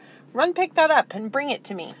there? Run pick that up and bring it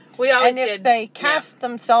to me. We always did. And if they cast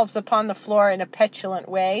themselves upon the floor in a petulant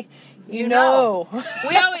way, you know.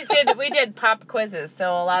 We did pop quizzes, so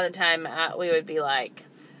a lot of the time we would be like,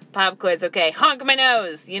 pop quiz, okay, honk my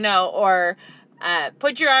nose, or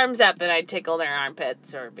put your arms up, and I'd tickle their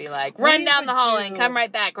armpits, or be like, run down the hall and come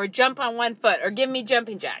right back, or jump on one foot, or give me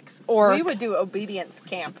jumping jacks. Or we would do obedience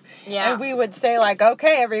camp. Yeah. And we would say, like,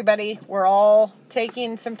 okay, everybody, we're all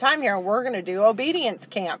taking some time here, and we're going to do obedience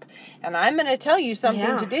camp. And I'm going to tell you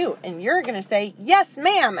something to do, and you're going to say, yes,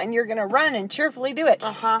 ma'am, and you're going to run and cheerfully do it.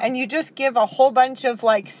 And you just give a whole bunch of,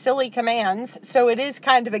 like, silly commands, so it is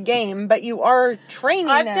kind of a game, but you are training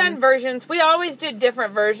them. I've done versions. We always did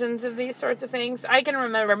different versions of these sorts of things. I can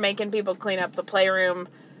remember making people clean up the playroom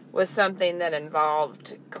with something that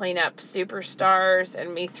involved clean up superstars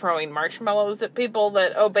and me throwing marshmallows at people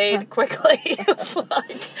that obeyed quickly.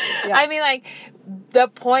 I mean, like, the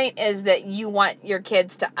point is that you want your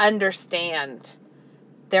kids to understand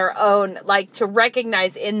their own, like, to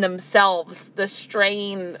recognize in themselves the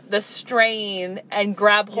strain, and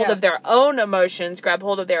grab hold of their own emotions, grab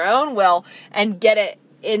hold of their own will, and get it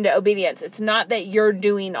into obedience. It's not that you're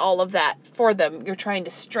doing all of that for them. You're trying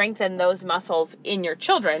to strengthen those muscles in your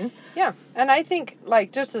children. Yeah. And I think,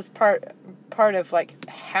 like, just as part of, like,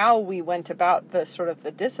 how we went about the sort of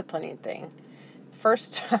the disciplining thing,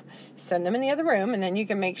 first send them in the other room, and then you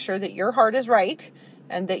can make sure that your heart is right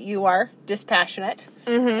and that you are dispassionate.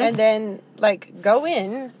 And then, like, go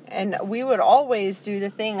in, and we would always do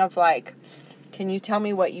the thing of, like, can you tell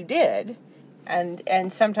me what you did?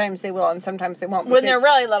 And sometimes they will, and sometimes they won't. When they're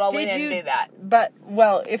really little, we didn't do that. But,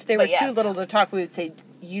 well, if they were too little to talk, we would say,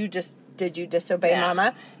 did you disobey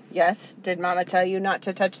Mama? Yes. Did Mama tell you not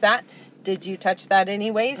to touch that? Did you touch that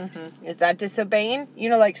anyways? Is that disobeying?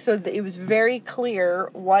 So it was very clear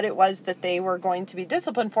what it was that they were going to be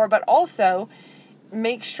disciplined for, but also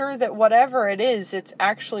make sure that whatever it is, it's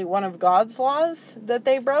actually one of God's laws that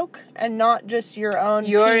they broke, and not just your own.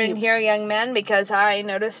 You're in here, young man, because I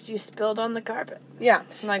noticed you spilled on the carpet. Yeah.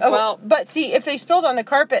 But see, if they spilled on the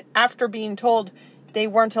carpet after being told they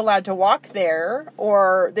weren't allowed to walk there,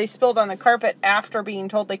 or they spilled on the carpet after being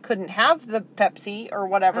told they couldn't have the Pepsi or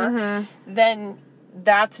whatever, then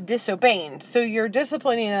that's disobeying. So you're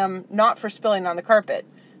disciplining them not for spilling on the carpet,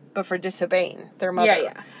 but for disobeying their mother.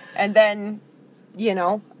 Yeah. And then,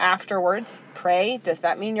 afterwards, pray. Does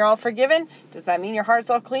that mean you're all forgiven? Does that mean your heart's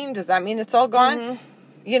all clean? Does that mean it's all gone?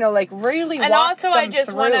 Really walk them through. And also,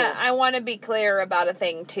 I want to be clear about a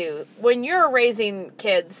thing, too. When you're raising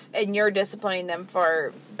kids and you're disciplining them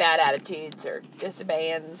for bad attitudes or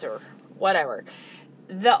disobedience or whatever,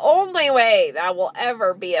 the only way that will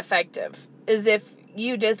ever be effective is if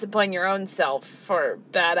you discipline your own self for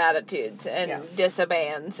bad attitudes and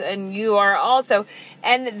disobedience. And you are also,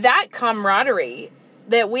 and that camaraderie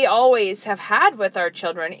that we always have had with our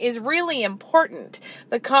children is really important.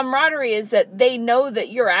 The camaraderie is that they know that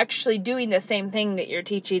you're actually doing the same thing that you're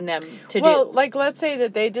teaching them to do. Well, like, let's say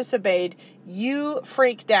that they disobeyed, you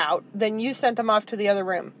freaked out, then you sent them off to the other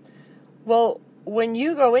room. Well, when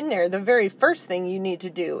you go in there, the very first thing you need to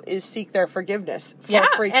do is seek their forgiveness for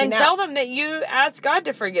freaking out. And tell them that you asked God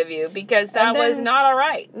to forgive you, because that was not all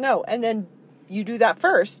right. No, and then you do that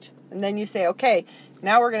first, and then you say, okay,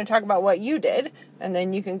 now we're going to talk about what you did, and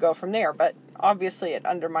then you can go from there. But obviously it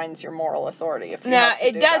undermines your moral authority if you have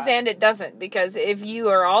to do that. And it doesn't, because if you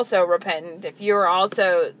are also repentant, if you are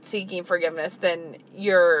also seeking forgiveness, then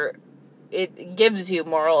it gives you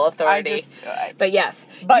moral authority. But yes,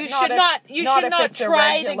 you should not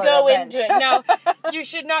try to go into it. No, you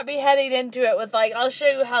should not be heading into it with, like, I'll show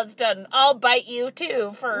you how it's done. I'll bite you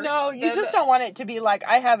too first. No, you just don't want it to be like,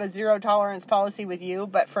 I have a zero tolerance policy with you,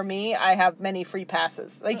 but for me, I have many free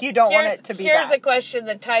passes. Like, you don't want it to be Here's that. a question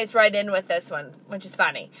that ties right in with this one, which is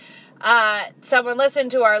funny. Someone listened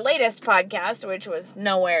to our latest podcast, which was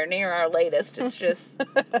nowhere near our latest. It's just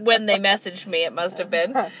when they messaged me, it must have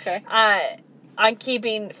been. Okay. On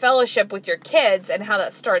keeping fellowship with your kids and how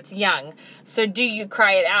that starts young. So do you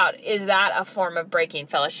cry it out? Is that a form of breaking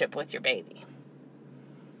fellowship with your baby?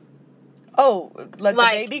 Oh, let the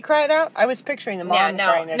baby cry it out? I was picturing the mom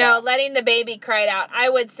crying it out. No, letting the baby cry it out. I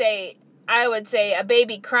would say a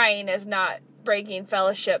baby crying is not breaking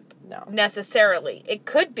fellowship necessarily. It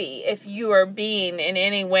could be if you are being in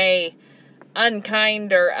any way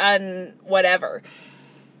unkind or whatever.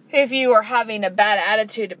 If you are having a bad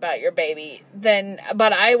attitude about your baby,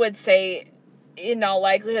 but I would say in all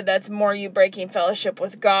likelihood, that's more you breaking fellowship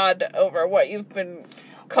with God over what you've been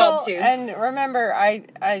called to. And remember,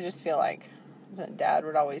 I just feel like Dad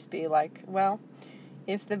would always be like, well,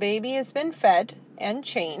 if the baby has been fed and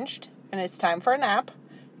changed and it's time for a nap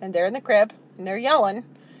and they're in the crib and they're yelling,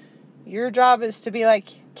 your job is to be like,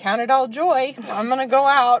 count it all joy. I'm going to go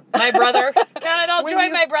out. My brother. Count it all joy,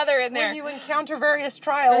 my brother in there. When you encounter various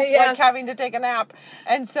trials, Yes. like having to take a nap.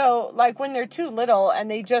 And so, like, when they're too little and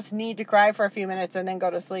they just need to cry for a few minutes and then go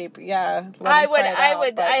to sleep, yeah.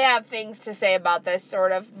 I have things to say about this,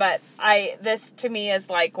 sort of, but this to me is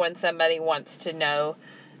like when somebody wants to know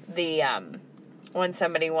when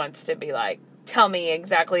somebody wants to be like, tell me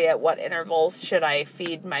exactly at what intervals should I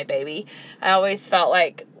feed my baby. I always felt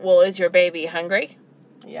like, well, is your baby hungry?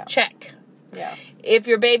 Yeah. Check. Yeah. If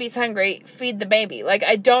your baby's hungry, feed the baby. Like,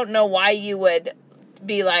 I don't know why you would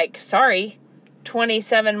be like, sorry,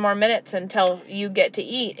 27 more minutes until you get to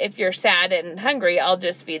eat. If you're sad and hungry, I'll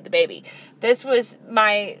just feed the baby. This was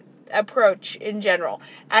my approach in general.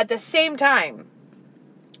 At the same time,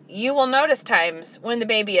 you will notice times when the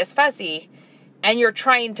baby is fussy and you're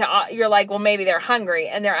like, well, maybe they're hungry,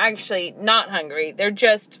 and they're actually not hungry. They're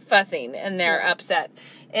just fussing and they're upset.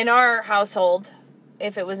 In our household,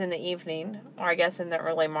 if it was in the evening, or I guess in the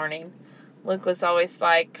early morning, Luke was always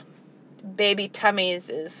like, baby tummies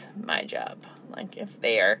is my job. Like, if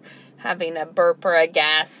they are having a burp or a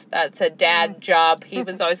gas, that's a dad job. He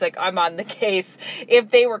was always like, I'm on the case. If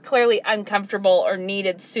they were clearly uncomfortable or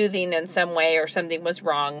needed soothing in some way or something was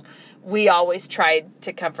wrong, we always tried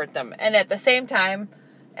to comfort them. And at the same time,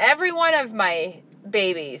 every one of my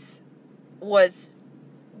babies was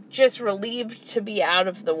just relieved to be out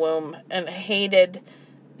of the womb and hated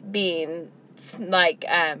being like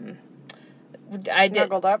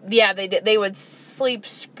snuggled up. Yeah, they did. They would sleep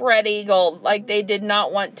spread eagle. Like, they did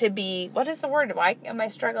not want to be, what is the word? Why am I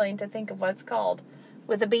struggling to think of what it's called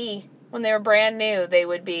with a B? When they were brand new, they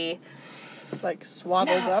would be like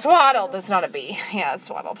swaddled up. Swaddled. That's not a B. Yeah,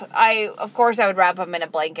 swaddled. Of course, I would wrap them in a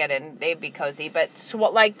blanket and they'd be cozy. But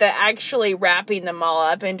like the actually wrapping them all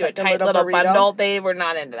up into like a tight little burrito. bundle, they were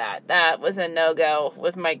not into that. That was a no-go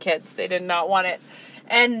with my kids. They did not want it.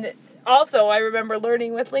 And also, I remember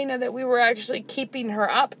learning with Lena that we were actually keeping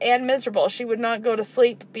her up and miserable. She would not go to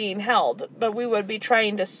sleep being held, but we would be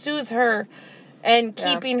trying to soothe her and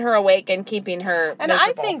keeping her awake and keeping her And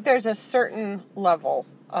miserable. I think there's a certain level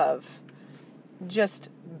of just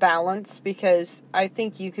balance, because I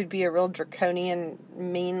think you could be a real draconian,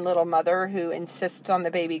 mean little mother who insists on the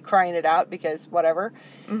baby crying it out because whatever.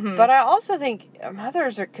 Mm-hmm. But I also think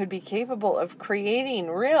mothers could be capable of creating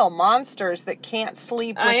real monsters that can't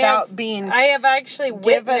sleep without being. I have actually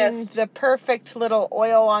given witnessed the perfect little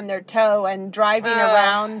oil on their toe and driving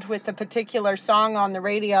around with a particular song on the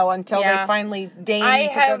radio until they finally deign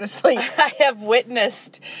to go to sleep. I have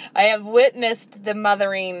witnessed the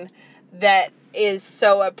mothering that is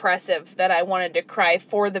so oppressive that I wanted to cry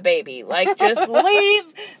for the baby. Like, just leave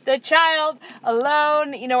the child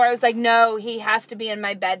alone. You know, where I was like, no, he has to be in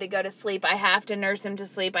my bed to go to sleep. I have to nurse him to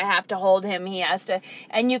sleep. I have to hold him. He has to.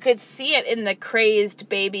 And you could see it in the crazed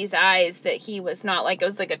baby's eyes that he was not like, it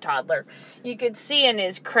was like a toddler. You could see in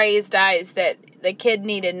his crazed eyes that the kid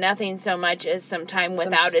needed nothing so much as some time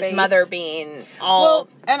without his mother being all... Well,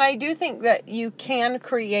 and I do think that you can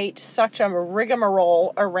create such a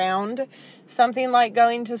rigmarole around something like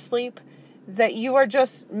going to sleep that you are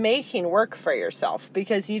just making work for yourself,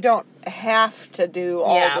 because you don't have to do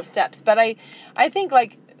all the steps. But I think,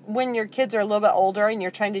 like, when your kids are a little bit older and you're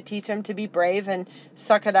trying to teach them to be brave and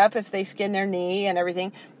suck it up if they skin their knee and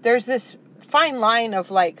everything, there's this fine line of,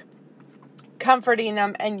 like, comforting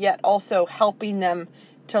them and yet also helping them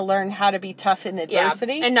to learn how to be tough in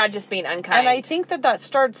adversity, and not just being unkind. And I think that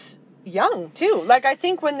starts young too. Like, I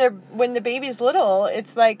think when the baby's little,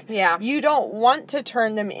 it's like you don't want to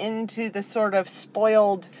turn them into the sort of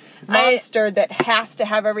spoiled monster that has to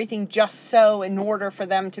have everything just so in order for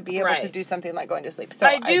them to be able to do something like going to sleep. So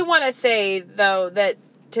I do want to say though that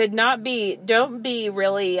don't be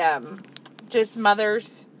really just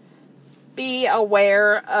mothers. Be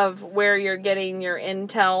aware of where you're getting your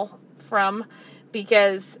intel from,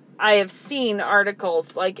 because I have seen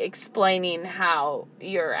articles like explaining how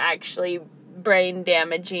you're actually brain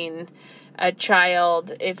damaging a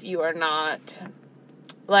child if you are not,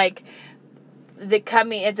 like,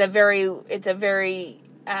 it's a very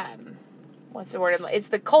what's the word? It's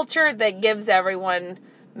the culture that gives everyone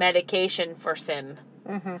medication for sin.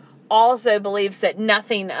 Mm-hmm. Also believes that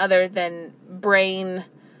nothing other than brain,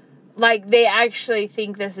 like, they actually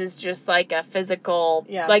think this is just like a physical,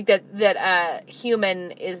 like that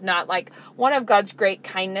human is not, like, one of God's great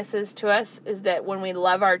kindnesses to us is that when we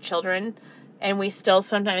love our children, and we still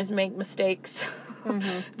sometimes make mistakes,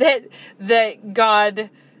 that God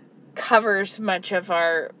covers much of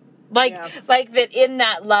our, like that in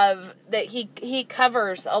that love, that he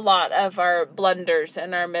covers a lot of our blunders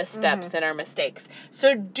and our missteps and our mistakes.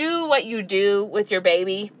 So do what you do with your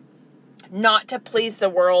baby, not to please the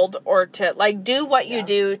world or to, like, do what you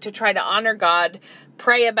do to try to honor God,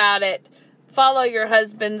 pray about it, follow your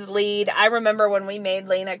husband's lead. I remember when we made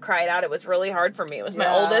Lena cry it out, it was really hard for me. It was my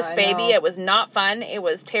oldest baby. It was not fun. It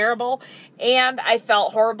was terrible. And I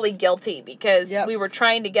felt horribly guilty because we were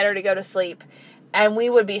trying to get her to go to sleep. And we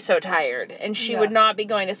would be so tired, and she would not be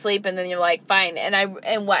going to sleep, and then you're like, fine.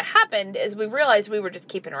 And what happened is we realized we were just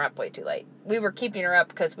keeping her up way too late. We were keeping her up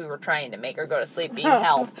because we were trying to make her go to sleep being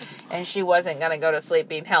held, and she wasn't going to go to sleep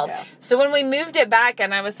being held. Yeah. So when we moved it back,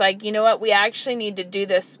 and I was like, you know what, we actually need to do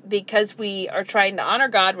this because we are trying to honor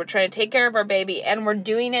God, we're trying to take care of our baby, and we're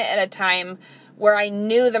doing it at a time where I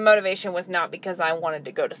knew the motivation was not because I wanted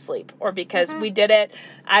to go to sleep or because we did it.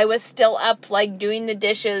 I was still up, like, doing the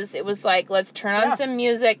dishes. It was like, let's turn on some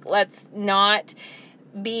music. Let's not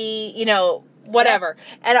be, whatever.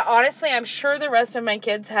 And honestly, I'm sure the rest of my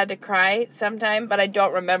kids had to cry sometime, but I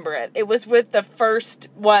don't remember it. It was with the first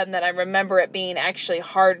one that I remember it being actually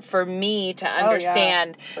hard for me to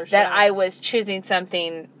understand that I was choosing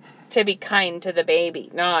something to be kind to the baby,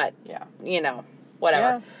 not, whatever.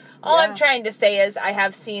 Yeah. All I'm trying to say is I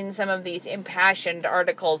have seen some of these impassioned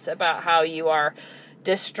articles about how you are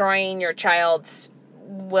destroying your child's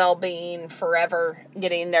well-being forever,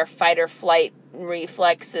 getting their fight or flight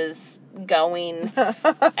reflexes going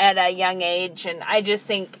at a young age. And I just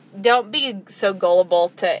think, don't be so gullible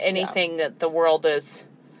to anything that the world is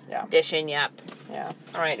dishing you up. Yeah.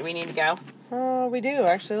 All right, do we need to go? Oh, we do,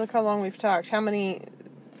 actually. Look how long we've talked. How many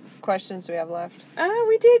questions do we have left?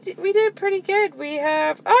 We did pretty good.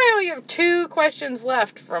 I only have 2 questions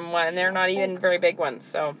left from one, and they're not even very big ones,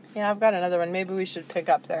 so. Yeah, I've got another one. Maybe we should pick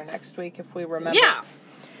up there next week if we remember. Yeah. Do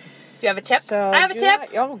you have a tip? I have a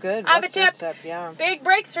tip. Oh, good. I have a tip. Yeah. Big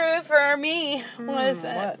breakthrough for me was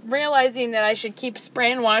realizing that I should keep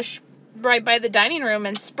spray and wash right by the dining room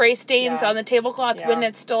and spray stains on the tablecloth when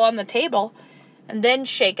it's still on the table, and then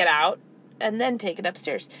shake it out, and then take it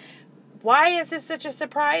upstairs. Why is this such a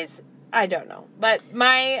surprise? I don't know. But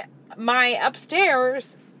my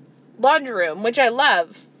upstairs laundry room, which I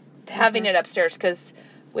love having it upstairs because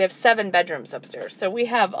we have 7 bedrooms upstairs. So we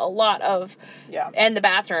have a lot of, and the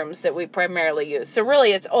bathrooms that we primarily use. So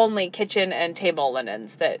really it's only kitchen and table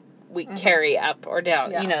linens that we carry up or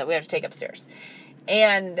down, that we have to take upstairs.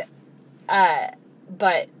 And,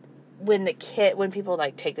 but when people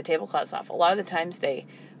like take the tablecloths off, a lot of the times they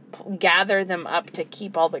gather them up to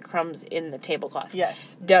keep all the crumbs in the tablecloth.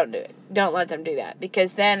 Yes. Don't do it. Don't let them do that.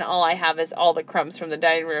 Because then all I have is all the crumbs from the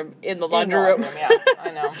dining room in the laundry room. Yeah,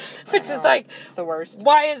 I know. Which is like, it's the worst.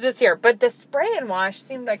 Why is this here? But the spray and wash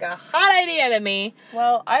seemed like a hot idea to me.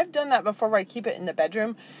 Well, I've done that before where I keep it in the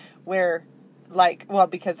bedroom where,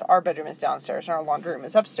 because our bedroom is downstairs and our laundry room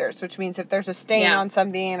is upstairs, which means if there's a stain on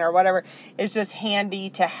something or whatever, it's just handy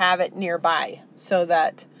to have it nearby so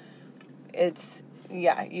that it's...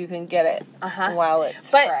 Yeah, you can get it while it's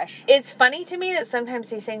fresh. It's funny to me that sometimes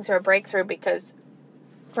these things are a breakthrough because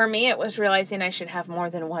for me it was realizing I should have more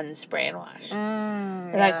than one spray and wash.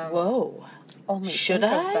 Like, whoa. Should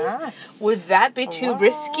I? That. Would that be too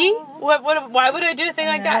risky? Why would I do a thing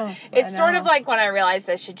like that? It's sort of like when I realized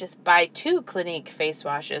I should just buy 2 Clinique face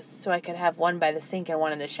washes so I could have one by the sink and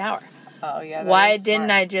one in the shower. Oh, yeah. Why didn't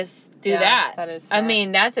I just do that? That is smart. I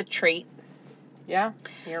mean, that's a treat. Yeah,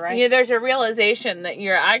 you're right. There's a realization that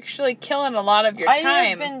you're actually killing a lot of your time. I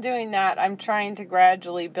have been doing that. I'm trying to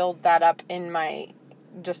gradually build that up in my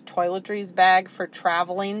just toiletries bag for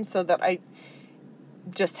traveling so that I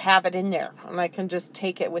just have it in there and I can just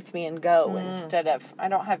take it with me and go instead of, I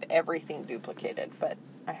don't have everything duplicated, but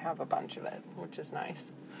I have a bunch of it, which is nice.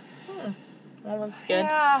 Well, that's good.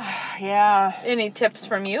 Yeah. Any tips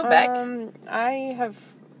from you, Beck? I have...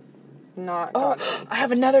 not. I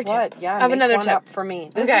have another tip. What? Yeah, I have another tip up for me.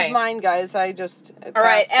 This is mine, guys. All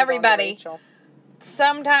right, everybody.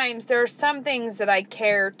 Sometimes there are some things that I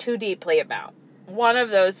care too deeply about. One of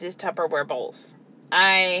those is Tupperware bowls.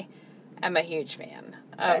 I am a huge fan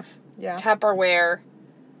of Tupperware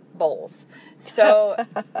bowls. So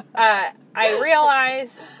I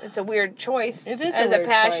realize it's a weird choice as a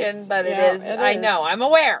passion, choice. But it is. I know. I'm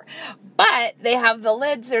aware. But they have the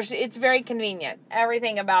lids. It's very convenient.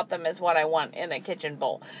 Everything about them is what I want in a kitchen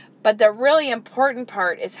bowl. But the really important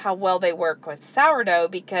part is how well they work with sourdough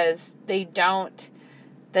because the dough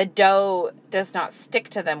does not stick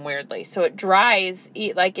to them weirdly. So it dries.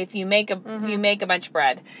 Like if you make a bunch of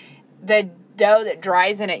bread, the dough that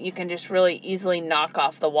dries in it, you can just really easily knock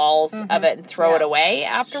off the walls of it and throw it away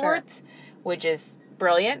afterwards, which is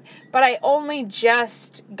brilliant. But I only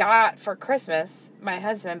just got for Christmas, my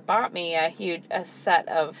husband bought me a set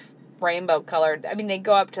of rainbow colored, I mean, they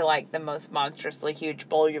go up to like the most monstrously huge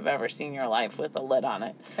bowl you've ever seen in your life with a lid on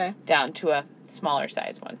it, down to a smaller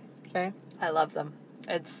size one. Okay. I love them.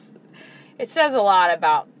 It says a lot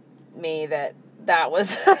about me that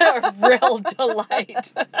was a real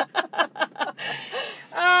delight.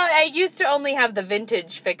 I used to only have the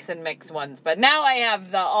vintage fix and mix ones, but now I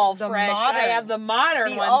have the all fresh. Modern. I have the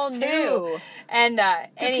modern ones all too. New. And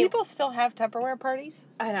do people still have Tupperware parties?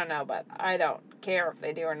 I don't know, but I don't care if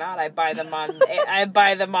they do or not. I buy them I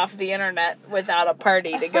buy them off the internet without a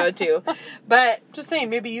party to go to. But just saying,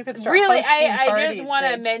 maybe you could start really, hosting I parties, just want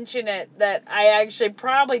to mention it that I actually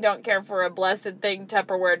probably don't care for a blessed thing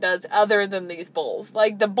Tupperware does other than these bowls.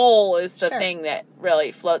 Like the bowl is the thing that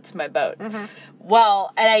really floats my boat.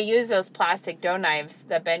 Well, and I use those plastic dough knives,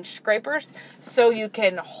 the bench scrapers, so you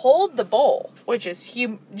can hold the bowl, which is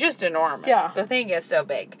just enormous. Yeah. The thing is so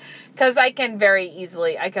big. Because I can very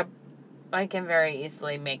easily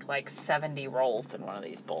make like 70 rolls in one of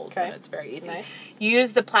these bowls, and it's very easy. Nice. You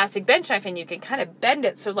use the plastic bench knife, and you can kind of bend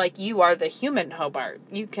it so like you are the human Hobart.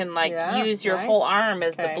 You can use your whole arm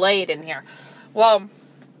as the blade in here. Well,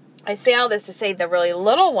 I say all this to say the really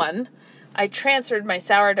little one, I transferred my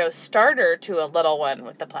sourdough starter to a little one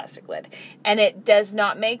with the plastic lid. And it does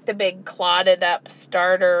not make the big clotted up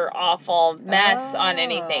starter awful mess on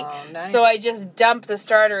anything. Nice. So I just dump the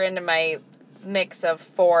starter into my mix of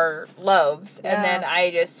 4 loaves. And then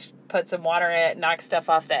I just put some water in it, knock stuff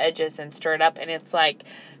off the edges and stir it up. And it's like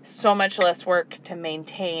so much less work to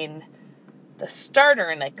maintain the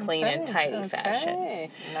starter in a clean and tidy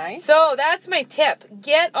fashion. Nice. So that's my tip.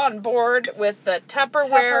 Get on board with the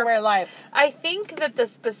Tupperware life. I think that the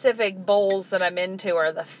specific bowls that I'm into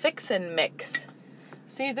are the fix and mix.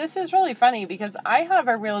 See, this is really funny because I have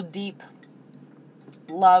a real deep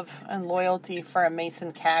love and loyalty for a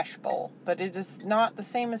Mason Cash bowl, but it is not the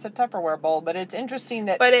same as a Tupperware bowl. But it's interesting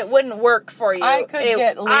that. But it wouldn't work for you. I could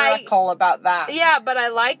get lyrical about that. Yeah, but I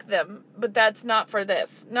like them. But that's not for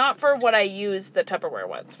this. Not for what I use the Tupperware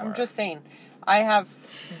ones for. I'm just saying, I have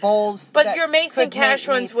bowls. But that your Mason could Cash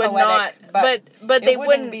make me ones would poetic, not. But they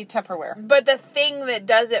wouldn't be Tupperware. But the thing that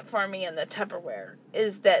does it for me in the Tupperware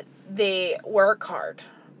is that they work hard.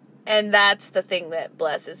 And that's the thing that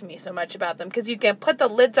blesses me so much about them. Because you can put the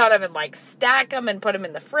lids on them and like stack them and put them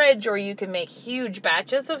in the fridge. Or you can make huge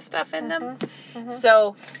batches of stuff in them.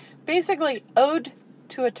 So basically, ode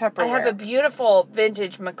to a Tupperware. I have a beautiful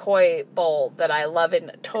vintage McCoy bowl that I love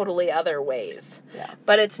in totally other ways. Yeah.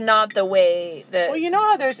 But it's not the way that... Well, you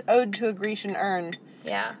know how there's ode to a Grecian urn?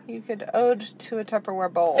 Yeah. You could ode to a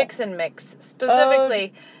Tupperware bowl. Fix and mix.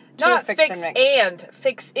 Specifically, not fix and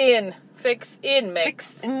fix in. Fix in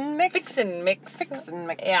mix. Fix and mix. Fix and mix. Fix and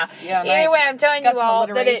mix. Yeah. Nice. Anyway, I'm telling you all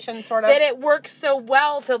that that it works so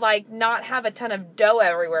well to like not have a ton of dough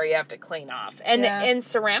everywhere you have to clean off. And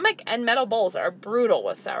ceramic and metal bowls are brutal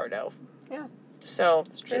with sourdough. Yeah. So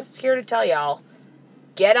just here to tell y'all,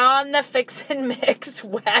 get on the fix and mix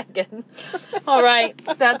wagon. All right,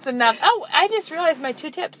 that's enough. Oh, I just realized my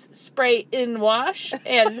 2 tips: spray in wash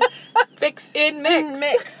and fix in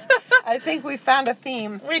mix. I think we found a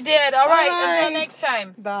theme. We did. All right. Until next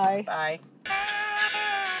time. Bye. Bye.